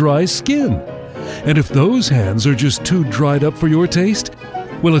own dry skin. And if those hands are just too dried up for your taste,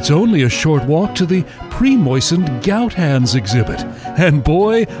 well, it's only a short walk to the pre-moistened gout hands exhibit. And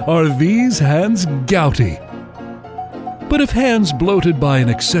boy, are these hands gouty. But if hands bloated by an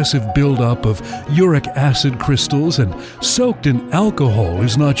excessive buildup of uric acid crystals and soaked in alcohol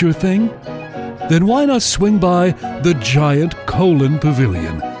is not your thing, then why not swing by the giant colon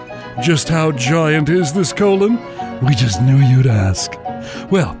pavilion? Just how giant is this colon? We just knew you'd ask.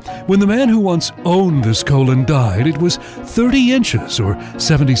 Well, when the man who once owned this colon died, it was 30 inches or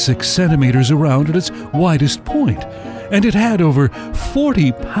 76 centimeters around at its widest point, and it had over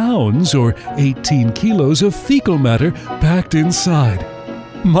 40 pounds or 18 kilos of fecal matter packed inside.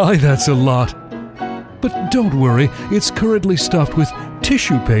 My, that's a lot. But don't worry, it's currently stuffed with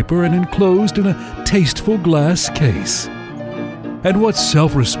tissue paper and enclosed in a tasteful glass case. And what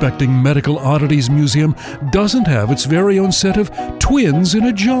self-respecting medical oddities museum doesn't have its very own set of twins in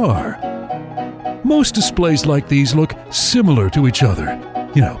a jar? Most displays like these look similar to each other,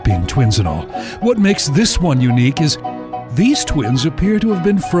 being twins and all. What makes this one unique is these twins appear to have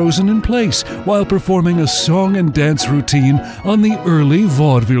been frozen in place while performing a song and dance routine on the early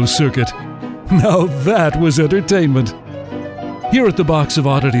vaudeville circuit. Now that was entertainment. Here at the Box of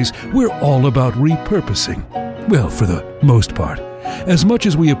Oddities, we're all about repurposing. Well, for the most part. As much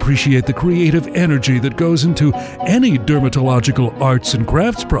as we appreciate the creative energy that goes into any dermatological arts and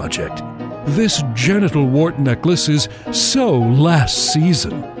crafts project, this genital wart necklace is so last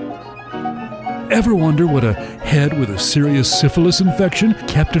season. Ever wonder what a head with a serious syphilis infection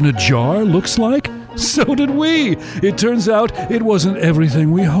kept in a jar looks like? So did we! It turns out it wasn't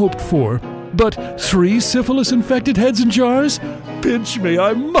everything we hoped for. But 3 syphilis-infected heads in jars? Pinch me,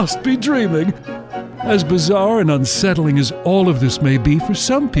 I must be dreaming. As bizarre and unsettling as all of this may be for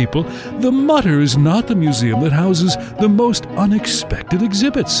some people, the Mutter is not the museum that houses the most unexpected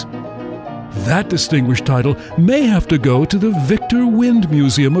exhibits. That distinguished title may have to go to the Victor Wind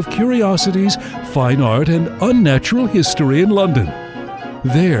Museum of Curiosities, Fine Art and Unnatural History in London.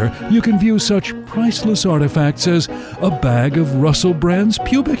 There, you can view such priceless artifacts as a bag of Russell Brand's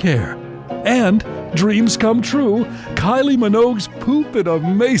pubic hair, and, dreams come true, Kylie Minogue's poop in a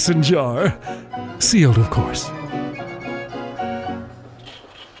mason jar. Sealed, of course.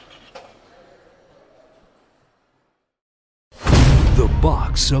 The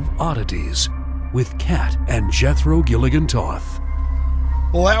Box of Oddities with Kat and Jethro Gilligan Toth.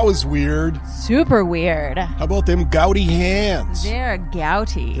 Well, that was weird. Super weird. How about them gouty hands? They're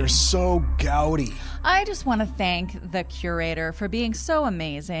gouty. They're so gouty. I just want to thank the curator for being so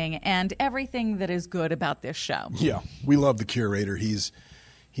amazing and everything that is good about this show. Yeah, we love the curator. He's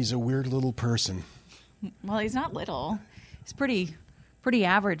a weird little person. Well, he's not little. He's pretty pretty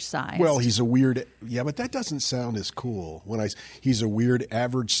average size. Well, he's a weird. Yeah, but that doesn't sound as cool. He's a weird,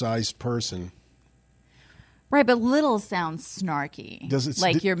 average-sized person. Right, but little sounds snarky. Does it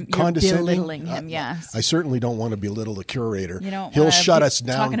like you're condescending? belittling him? Yes. I certainly don't want to belittle the curator. You don't. He'll shut us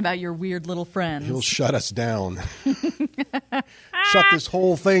down. Talking about your weird little friends. He'll shut us down. Shut this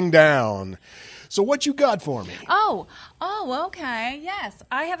whole thing down. So what you got for me? Oh, okay. Yes,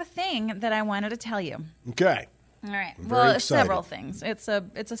 I have a thing that I wanted to tell you. Okay. All right. I'm Well, very excited. several things. It's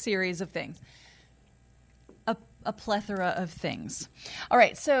a series of things. A plethora of things. All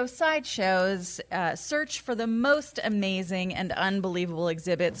right, so sideshows search for the most amazing and unbelievable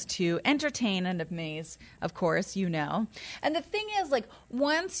exhibits to entertain and amaze, of course, you know. And the thing is, like,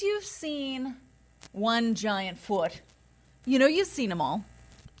 once you've seen one giant foot, you know you've seen them all.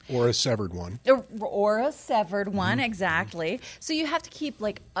 Or a severed one. Or a severed one, exactly. So you have to keep,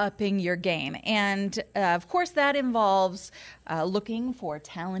 like, upping your game. And, of course, that involves looking for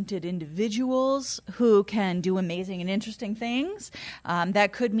talented individuals who can do amazing and interesting things.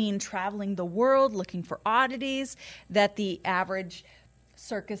 That could mean traveling the world, looking for oddities that the average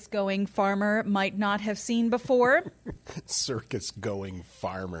circus-going farmer might not have seen before. Circus-going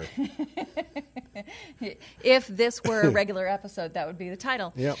farmer. If this were a regular episode, that would be the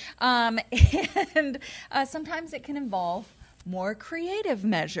title. Yep. And sometimes it can involve more creative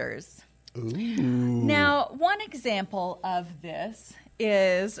measures. Ooh. Now, one example of this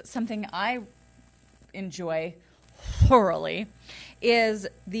is something I enjoy thoroughly, is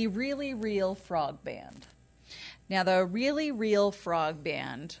the Really Real Frog Band. Now, the Really Real Frog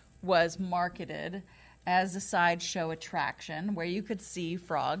Band was marketed as a sideshow attraction where you could see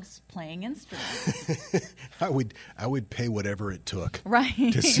frogs playing instruments. I would pay whatever it took Right.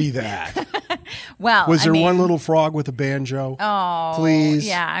 to see that. Well, Was there one little frog with a banjo? Oh, please.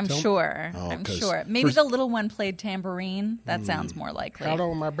 Yeah, I'm sure. Oh, I'm sure. Maybe the little one played tambourine. That sounds more likely.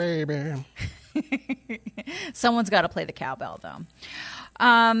 Hello, my baby. Someone's got to play the cowbell, though.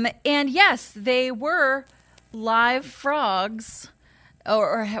 And yes, they were live frogs,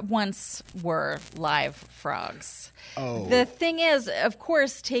 or once were live frogs. Oh. The thing is, of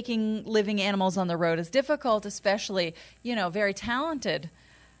course, taking living animals on the road is difficult, especially, very talented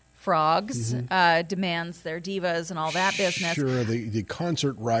frogs, demands their divas and all that business. Sure, the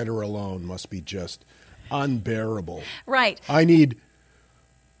concert rider alone must be just unbearable. Right. I need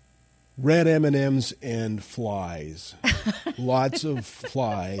red M&Ms and flies. Lots of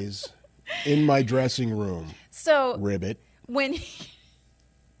flies in my dressing room. So Ribbit. when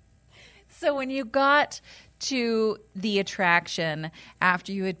you got to the attraction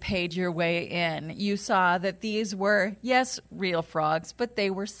after you had paid your way in, you saw that these were, yes, real frogs, but they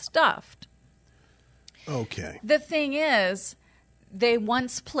were stuffed. Okay. The thing is, they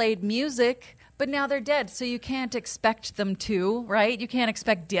once played music, but now they're dead, so you can't expect them to, right? You can't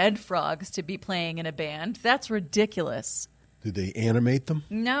expect dead frogs to be playing in a band. That's ridiculous. Did they animate them?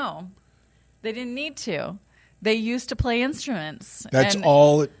 No, they didn't need to. They used to play instruments. That's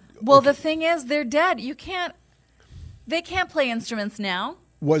all. Well, okay. the thing is, they're dead. They can't play instruments now.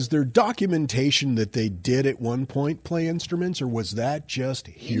 Was there documentation that they did at one point play instruments, or was that just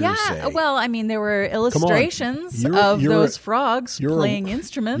hearsay? Yeah, well, I mean, there were illustrations of those frogs playing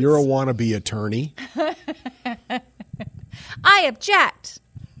instruments. You're a wannabe attorney. I object.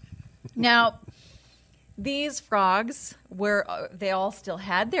 Now, these frogs they all still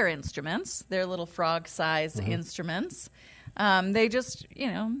had their instruments, their little frog-sized instruments. They just,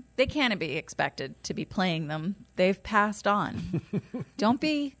 they can't be expected to be playing them. They've passed on. Don't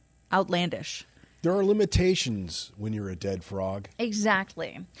be outlandish. There are limitations when you're a dead frog.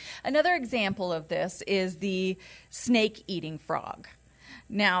 Exactly. Another example of this is the snake-eating frog.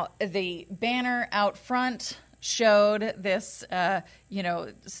 Now, the banner out front showed this,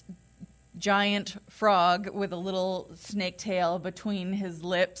 giant frog with a little snake tail between his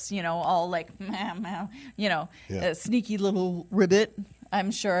lips, all like, a sneaky little ribbit, I'm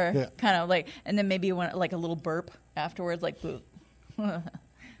sure, kind of like, and then maybe like a little burp afterwards, like,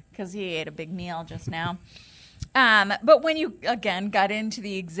 because he ate a big meal just now. But when you, again, got into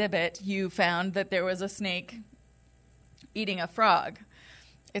the exhibit, you found that there was a snake eating a frog.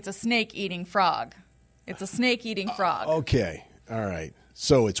 It's a snake-eating frog. It's a snake-eating frog. Okay. All right.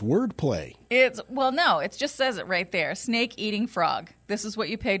 So it's wordplay. No, it just says it right there. Snake-eating frog. This is what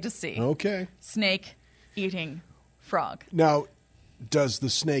you paid to see. Okay. Snake-eating frog. Now, does the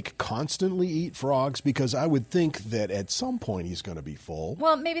snake constantly eat frogs? Because I would think that at some point he's going to be full.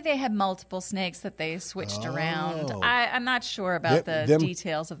 Well, maybe they had multiple snakes that they switched around. I'm not sure about the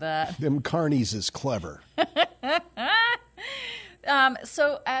details of that. Them carnies is clever.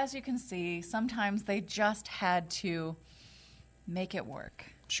 So as you can see, sometimes they just had to make it work.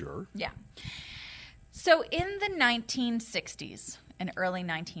 Sure. Yeah. So in the 1960s and early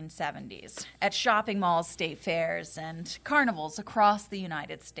 1970s, at shopping malls, state fairs, and carnivals across the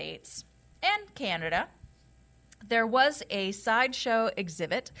United States and Canada, there was a sideshow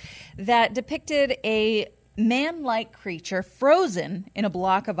exhibit that depicted a man-like creature frozen in a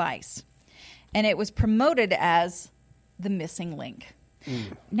block of ice. And it was promoted as the missing link.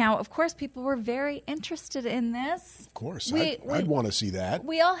 Now, of course, people were very interested in this. Of course. I'd want to see that.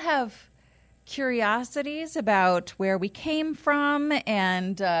 We all have curiosities about where we came from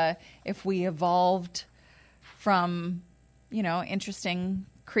and if we evolved from, interesting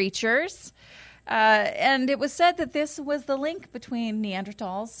creatures. And it was said that this was the link between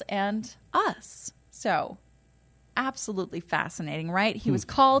Neanderthals and us. So, absolutely fascinating, right? He was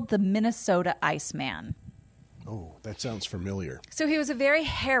called the Minnesota Iceman. Oh, that sounds familiar. So he was a very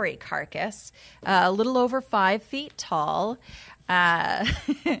hairy carcass, a little over 5 feet tall. My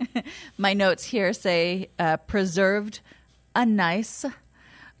notes here say preserved nice,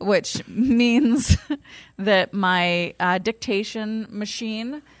 which means that my dictation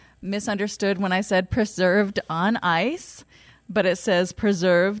machine misunderstood when I said preserved on ice, but it says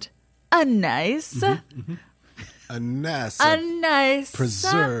preserved nice. Mm-hmm. A nice.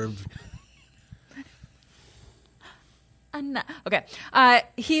 Preserved. Okay.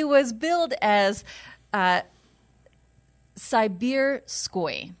 He was billed as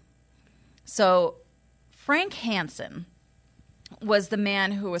Sibirskoi. So Frank Hansen was the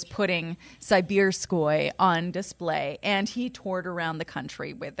man who was putting Sibirskoi on display, and he toured around the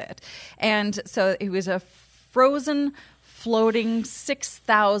country with it. And so it was a frozen, floating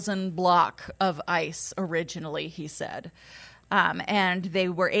 6,000 block of ice originally, he said. And they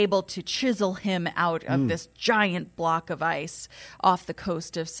were able to chisel him out of this giant block of ice off the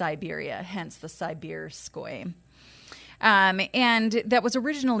coast of Siberia, hence the Sibirskoi. And that was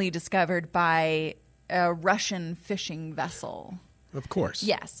originally discovered by a Russian fishing vessel. Of course.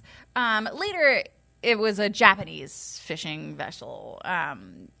 Yes. Later, it was a Japanese fishing vessel.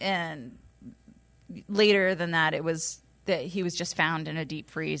 And later than that, it was that he was just found in a deep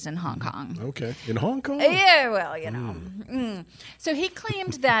freeze in Hong Kong. Okay. In Hong Kong? Yeah, well, So he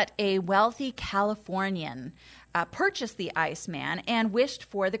claimed that a wealthy Californian purchased the Iceman and wished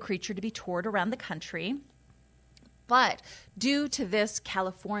for the creature to be toured around the country. But due to this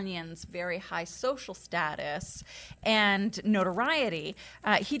Californian's very high social status and notoriety,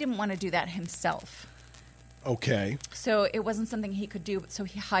 he didn't want to do that himself. Okay. So it wasn't something he could do, so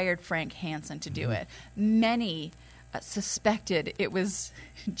he hired Frank Hansen to do it. Many suspected it was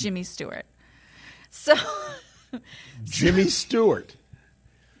Jimmy Stewart. So Jimmy Stewart.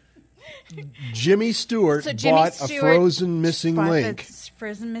 Jimmy Stewart bought a frozen missing link.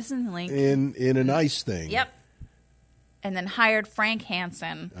 Frozen missing link in an ice thing. Yep. And then hired Frank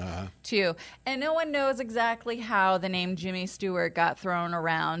Hansen too. And no one knows exactly how the name Jimmy Stewart got thrown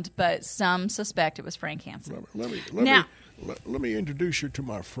around, but some suspect it was Frank Hansen. Let me introduce you to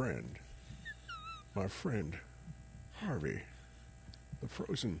my friend. My friend, Harvey, the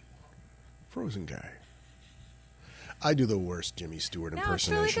frozen guy. I do the worst Jimmy Stewart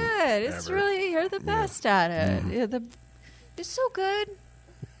impersonation. No, it's really good. It's ever. really, you're the best at it. Mm-hmm. You're so good.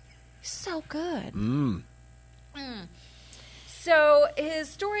 You're so good. So his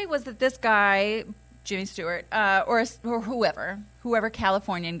story was that this guy, Jimmy Stewart, or whoever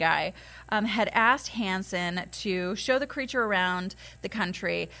Californian guy, had asked Hansen to show the creature around the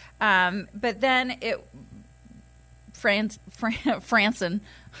country, but then Franson,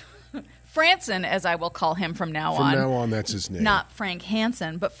 as I will call him from now on. From now on, that's his name. Not Frank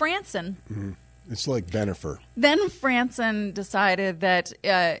Hansen, but Franson. Mm-hmm. It's like Bennifer. Then Franson decided that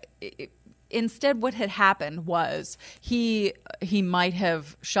instead what had happened was he might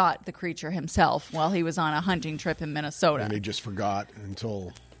have shot the creature himself while he was on a hunting trip in Minnesota. And he just forgot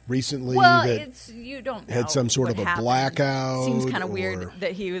until recently you don't know had some sort of a blackout. Seems kind of weird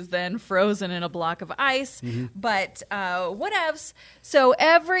that he was then frozen in a block of ice, but whatevs. So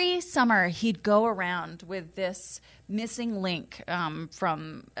every summer he'd go around with this missing link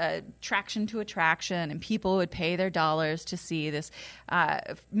from attraction to attraction, and people would pay their dollars to see this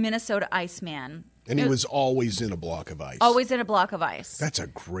Minnesota Iceman. And he was always in a block of ice. Always in a block of ice. That's a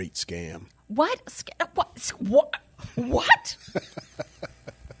great scam. What? What?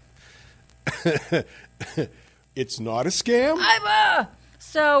 It's not a scam?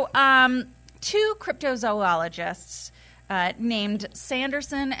 So, two cryptozoologists named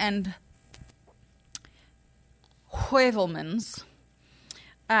Sanderson and Heuvelmans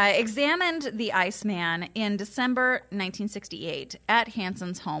examined the Iceman in December 1968 at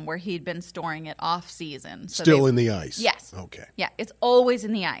Hansen's home where he'd been storing it off-season. So Still in the ice? Yes. Okay. Yeah, it's always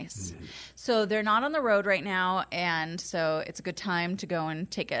in the ice. Mm-hmm. So they're not on the road right now, and so it's a good time to go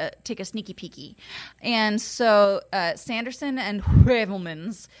and take a sneaky peeky. And so Sanderson and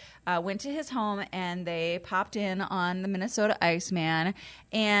Heuvelmans went to his home, and they popped in on the Minnesota Iceman.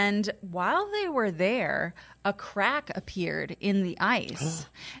 And while they were there, a crack appeared in the ice.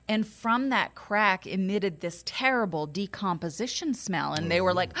 And from that crack emitted this terrible decomposition smell. And they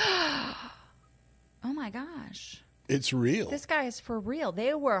were like, oh, my gosh. It's real. This guy is for real.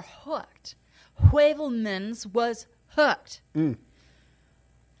 They were hooked. Heuvelmans was hooked.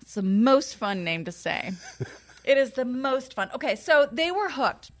 It's the most fun name to say. It is the most fun. Okay, so they were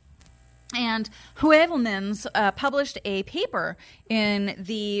hooked. And Heuvelmans published a paper in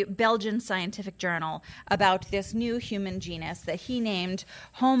the Belgian Scientific Journal about this new human genus that he named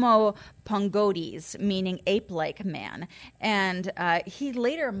Homo pongoides, meaning ape-like man. And he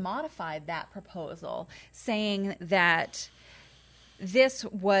later modified that proposal, saying that this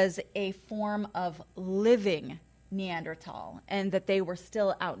was a form of living Neanderthal and that they were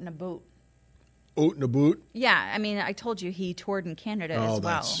still out and about. Out and about? Yeah, I mean, I told you he toured in Canada as well. Oh,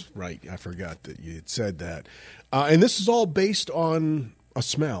 that's right. I forgot that you had said that. And this is all based on a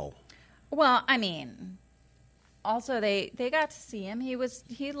smell. Well, I mean, also they got to see him. He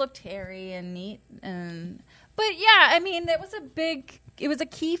looked hairy and neat, but yeah, I mean, it was a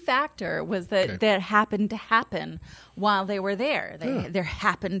key factor was that that happened to happen while they were there. There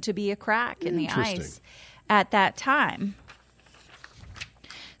happened to be a crack in the ice at that time.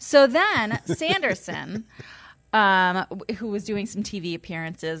 So then Sanderson, who was doing some TV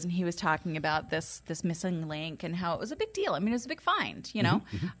appearances, and he was talking about this missing link and how it was a big deal. I mean, it was a big find, you know.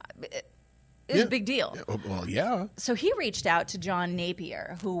 It was a big deal. Well, yeah. So he reached out to John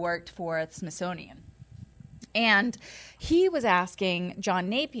Napier, who worked for the Smithsonian. And he was asking John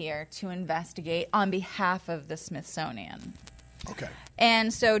Napier to investigate on behalf of the Smithsonian. Okay.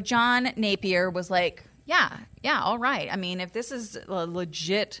 And so John Napier was like, yeah, all right. I mean, if this is a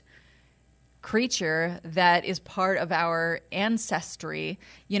legit creature that is part of our ancestry,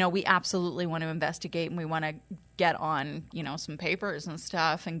 you know, we absolutely want to investigate, and we want to get on, you know, some papers and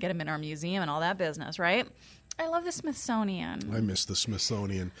stuff and get them in our museum and all that business, right? I love the Smithsonian. I miss the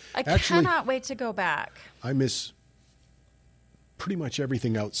Smithsonian. I cannot wait to go back. I miss pretty much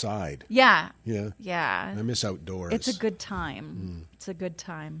everything outside. Yeah. I miss outdoors. It's a good time. It's a good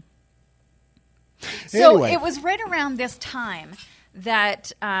time. So anyway. It was right around this time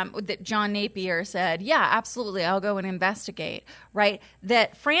that that John Napier said, yeah, absolutely, I'll go and investigate, right?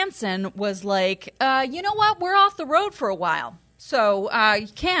 That Franson was like, you know what, we're off the road for a while, so you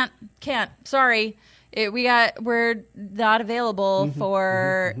can't, sorry, we're not available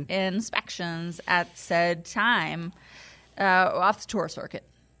for inspections at said time, off the tour circuit.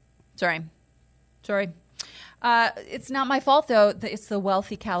 Sorry. It's not my fault, though. It's the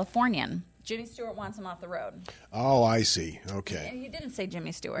wealthy Californian. Jimmy Stewart wants him off the road. Oh, I see. Okay. And you didn't say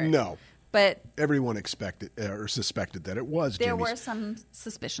Jimmy Stewart. No. But everyone expected or suspected that it was Jimmy. There were some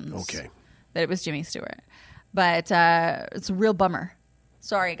suspicions. Okay. That it was Jimmy Stewart. But it's a real bummer.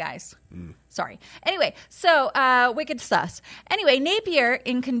 Sorry, guys. Sorry. Anyway, so wicked sus. Anyway, Napier,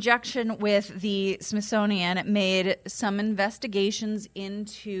 in conjunction with the Smithsonian, made some investigations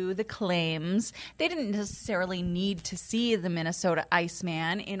into the claims. They didn't necessarily need to see the Minnesota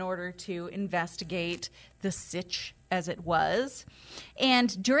Iceman in order to investigate the sitch as it was.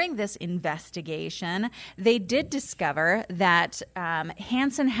 And during this investigation, they did discover that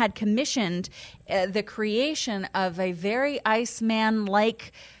Hansen had commissioned the creation of a very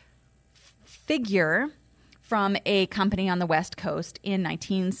Iceman-like figure from a company on the West Coast in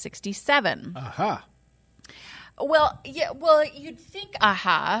 1967. Aha. Well, yeah. Well, you'd think,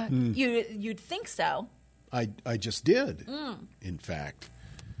 you'd think so. I just did, in fact.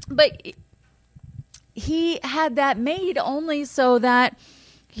 But he had that made only so that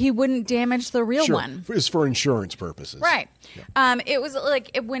he wouldn't damage the real one. It's for insurance purposes. Right. Yeah. It was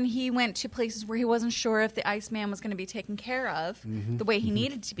like when he went to places where he wasn't sure if the Iceman was going to be taken care of the way he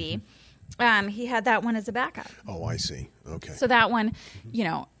needed to be. He had that one as a backup. Oh, I see. Okay. So that one, you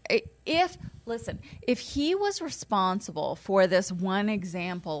know, if he was responsible for this one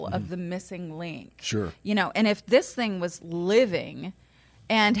example of the missing link, sure, you know, and if this thing was living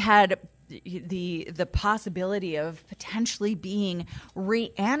and had the possibility of potentially being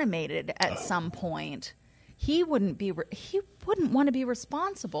reanimated at some point, he wouldn't want to be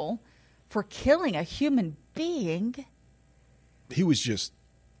responsible for killing a human being. He was just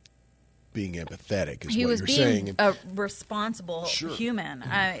being empathetic, is He what was you're being saying. a responsible Sure. human.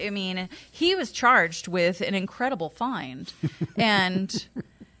 I mean, he was charged with an incredible find and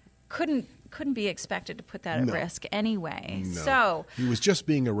couldn't be expected to put that at No. risk anyway. No. So He was just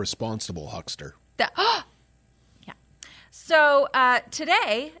being a responsible huckster. yeah. So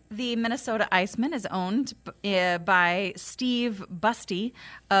today, the Minnesota Iceman is owned by Steve Busty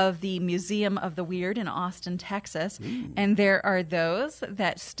of the Museum of the Weird in Austin, Texas. And there are those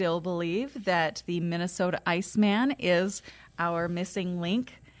that still believe that the Minnesota Iceman is our missing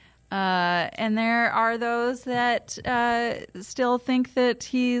link. And there are those that still think that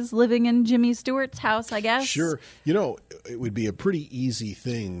he's living in Jimmy Stewart's house, I guess. Sure. You know, it would be a pretty easy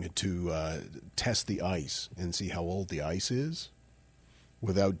thing to test the ice and see how old the ice is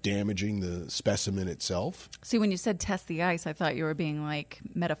without damaging the specimen itself. See, when you said test the ice, I thought you were being like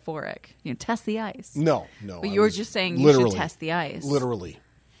metaphoric. You know, test the ice. No. But you were just saying you should test the ice. Literally,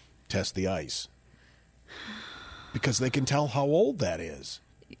 test the ice. Because they can tell how old that is.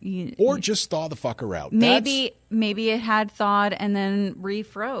 Or just thaw the fucker out. Maybe it had thawed and then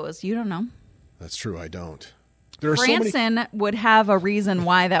refroze. You don't know. That's true. I don't. There are Franson would have a reason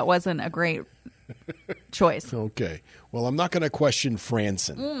why that wasn't a great choice. Okay. Well, I'm not going to question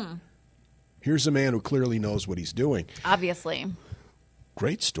Franson. Here's a man who clearly knows what he's doing. Obviously.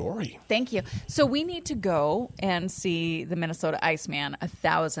 Great story. Thank you. So we need to go and see the Minnesota Iceman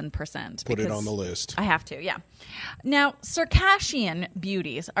 1,000%. Put it on the list. I have to, yeah. Now, Circassian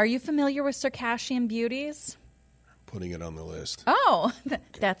beauties. Are you familiar with Circassian beauties? Putting it on the list. Oh,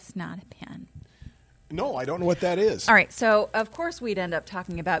 that's not a pen. No, I don't know what that is. All right. So, of course, we'd end up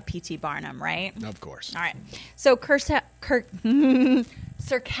talking about P.T. Barnum, right? Of course. All right. So,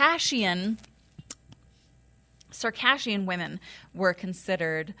 Circassian women were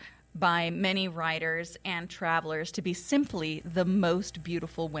considered by many writers and travelers to be simply the most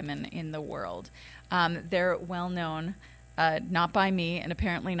beautiful women in the world. They're well known, not by me and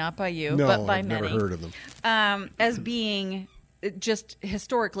apparently not by you, but by I've many. never heard of them. As being just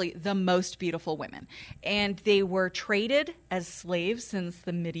historically the most beautiful women. And they were traded as slaves since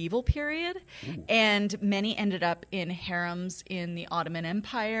the medieval period. Ooh. And many ended up in harems in the Ottoman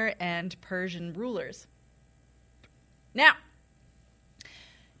Empire and Persian rulers. Now,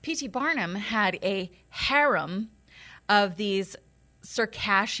 P.T. Barnum had a harem of these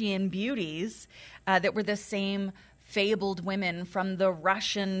Circassian beauties that were the same fabled women from the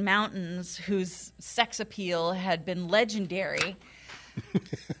Russian mountains whose sex appeal had been legendary.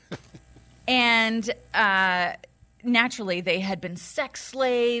 And naturally, they had been sex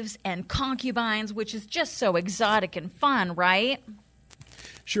slaves and concubines, which is just so exotic and fun, right?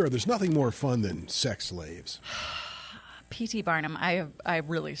 Sure, there's nothing more fun than sex slaves. P.T. Barnum, I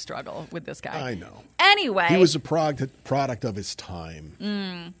really struggle with this guy. I know. Anyway. He was a product of his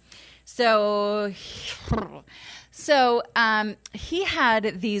time. So he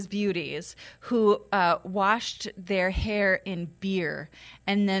had these beauties who washed their hair in beer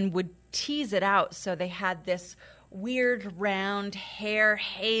and then would tease it out so they had this weird round hair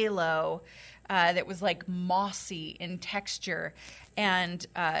halo that was like mossy in texture. And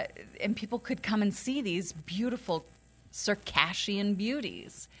people could come and see these beautiful Circassian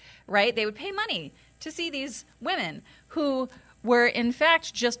beauties, right? They would pay money to see these women who were in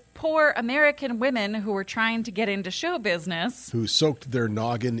fact just poor American women who were trying to get into show business. Who soaked their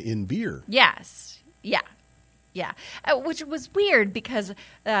noggin in beer. Yes. Yeah. Yeah. Which was weird because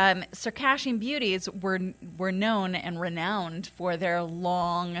Circassian beauties were known and renowned for their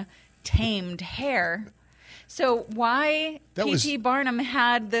long, tamed hair. So why P.T. Barnum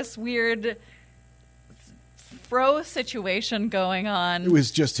had this weird fro situation going on. It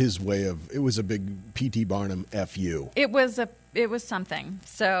was just his way of, it was a big P.T. Barnum F.U. It was something.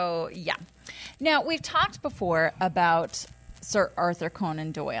 So, yeah. Now, we've talked before about Sir Arthur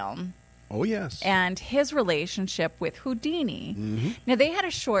Conan Doyle. Oh, yes. And his relationship with Houdini. Mm-hmm. Now, they had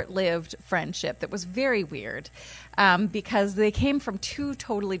a short-lived friendship that was very weird because they came from two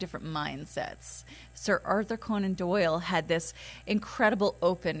totally different mindsets. Sir Arthur Conan Doyle had this incredible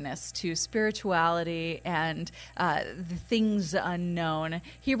openness to spirituality and the things unknown.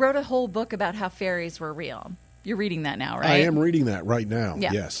 He wrote a whole book about how fairies were real. You're reading that now, right? I am reading that right now,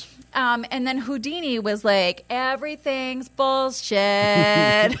 yeah. Yes. And then Houdini was like, everything's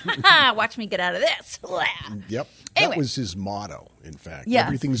bullshit. Watch me get out of this. Yep. Anyway. That was his motto, in fact. Yes.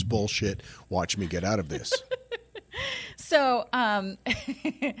 Everything's bullshit. Watch me get out of this. So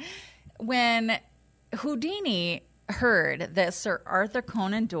when Houdini heard that Sir Arthur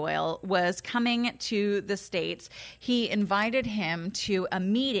Conan Doyle was coming to the States, he invited him to a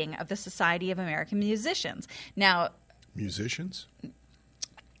meeting of the Society of American Musicians. Now, musicians?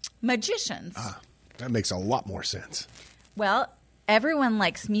 magicians. That makes a lot more sense. Well, everyone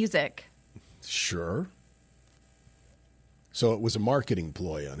likes music. Sure. So it was a marketing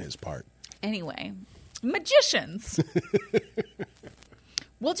ploy on his part. Anyway, magicians.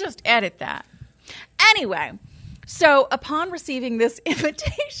 We'll just edit that. Anyway, so upon receiving this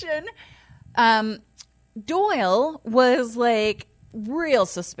invitation, Doyle was like real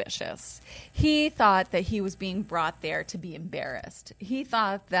suspicious. He thought that he was being brought there to be embarrassed. He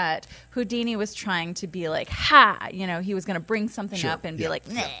thought that Houdini was trying to be like, ha, you know, he was going to bring something up and be like,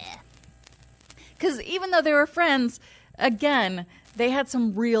 nah. Because even though they were friends, again, they had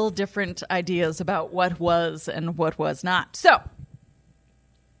some real different ideas about what was and what was not. So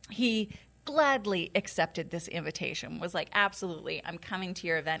he gladly accepted this invitation, was like, absolutely, I'm coming to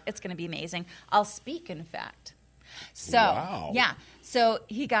your event. It's going to be amazing. I'll speak, in fact. So, wow. Yeah. So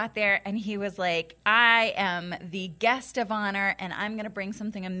he got there and he was like, I am the guest of honor and I'm going to bring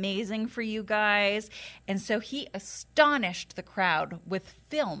something amazing for you guys. And so he astonished the crowd with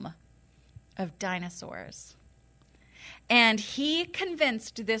film of dinosaurs. And he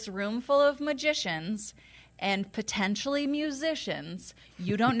convinced this room full of magicians and potentially musicians,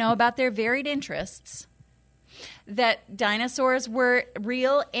 you don't know about their varied interests, that dinosaurs were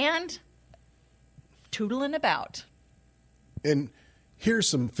real and tootling about. And here's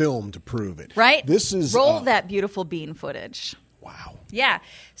some film to prove it. Right? This is roll that beautiful bean footage. Wow. Yeah.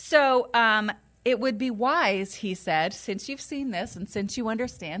 So it would be wise, he said, since you've seen this and since you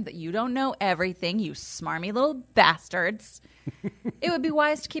understand that you don't know everything, you smarmy little bastards, it would be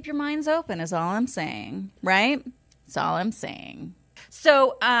wise to keep your minds open is all I'm saying. Right? That's all I'm saying.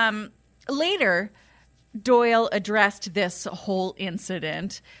 So later, Doyle addressed this whole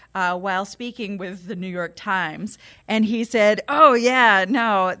incident while speaking with the New York Times, and he said, oh, yeah,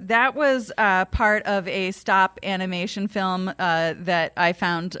 no, that was part of a stop animation film that I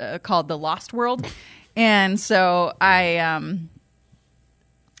found called The Lost World, and so I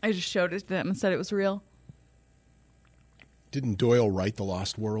just showed it to them and said it was real. Didn't Doyle write The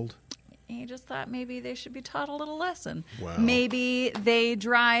Lost World? He just thought maybe they should be taught a little lesson. Wow. Maybe they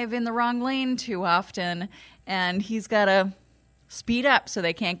drive in the wrong lane too often, and he's got to speed up so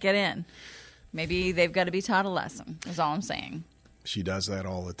they can't get in. Maybe they've got to be taught a lesson, is all I'm saying. She does that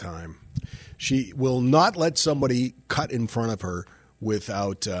all the time. She will not let somebody cut in front of her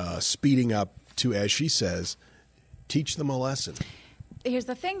without speeding up to, as she says, teach them a lesson. Here's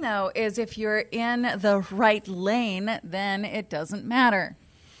the thing, though, is if you're in the right lane, then it doesn't matter.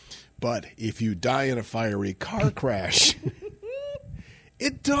 But if you die in a fiery car crash,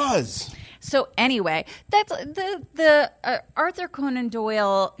 it does. So anyway, that's the Arthur Conan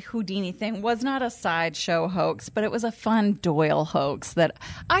Doyle Houdini thing was not a sideshow hoax, but it was a fun Doyle hoax that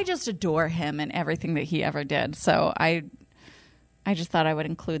I just adore him and everything that he ever did. So I just thought I would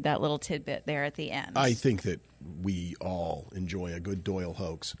include that little tidbit there at the end. I think that we all enjoy a good Doyle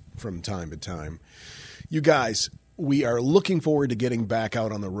hoax from time to time. You guys, we are looking forward to getting back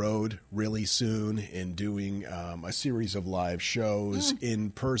out on the road really soon and doing a series of live shows in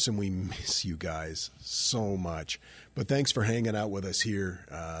person. We miss you guys so much. But thanks for hanging out with us here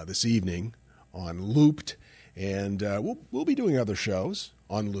this evening on Looped. And we'll be doing other shows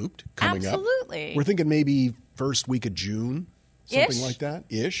on Looped coming up. Absolutely. We're thinking maybe first week of June, something Ish? like that.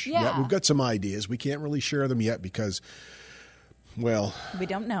 Ish. Yeah. We've got some ideas. We can't really share them yet because, well, we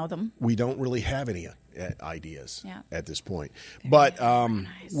don't know them. we don't really have any ideas Yeah. at this point. But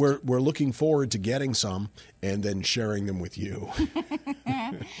we're looking forward to getting some and then sharing them with you.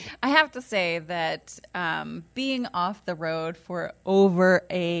 I have to say that being off the road for over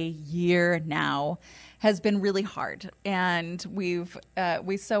a year now has been really hard, and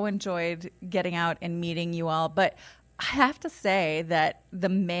we so enjoyed getting out and meeting you all. But I have to say that the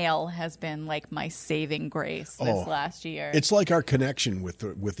mail has been like my saving grace this last year. It's like our connection with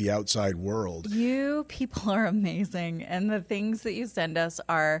the outside world. You people are amazing, and the things that you send us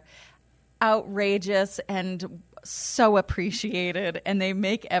are outrageous and so appreciated, and they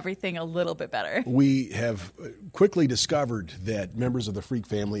make everything a little bit better. We have quickly discovered that members of the Freak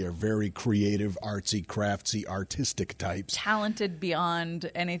family are very creative, artsy, craftsy, artistic types. Talented beyond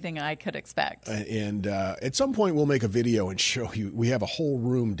anything I could expect. And at some point we'll make a video and show you. We have a whole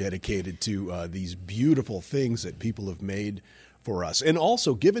room dedicated to these beautiful things that people have made for us and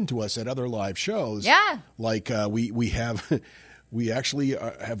also given to us at other live shows. Yeah. Like we have... We actually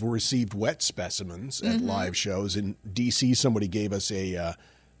have received wet specimens at live shows. In D.C., somebody gave us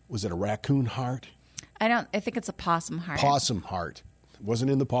was it a raccoon heart? I think it's a possum heart. Possum heart. It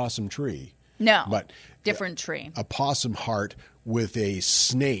wasn't in the possum tree. No, but different tree. A possum heart with a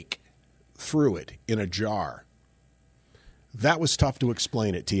snake through it in a jar. That was tough to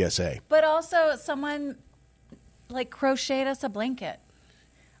explain at TSA. But also, someone crocheted us a blanket,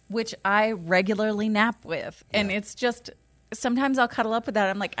 which I regularly nap with, and it's just sometimes I'll cuddle up with that.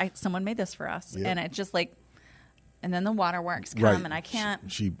 I'm like, someone made this for us, and it just and then the waterworks come, and I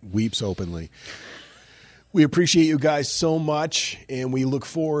can't. She weeps openly. We appreciate you guys so much, and we look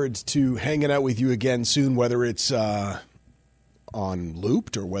forward to hanging out with you again soon, whether it's on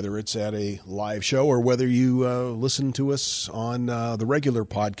Looped or whether it's at a live show or whether you listen to us on the regular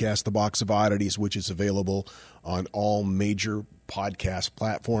podcast, The Box of Oddities, which is available on all major podcast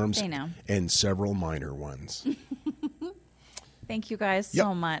platforms and several minor ones. Thank you guys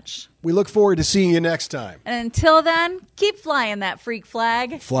so much. We look forward to seeing you next time. And until then, keep flying that freak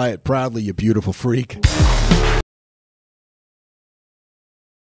flag. Fly it proudly, you beautiful freak.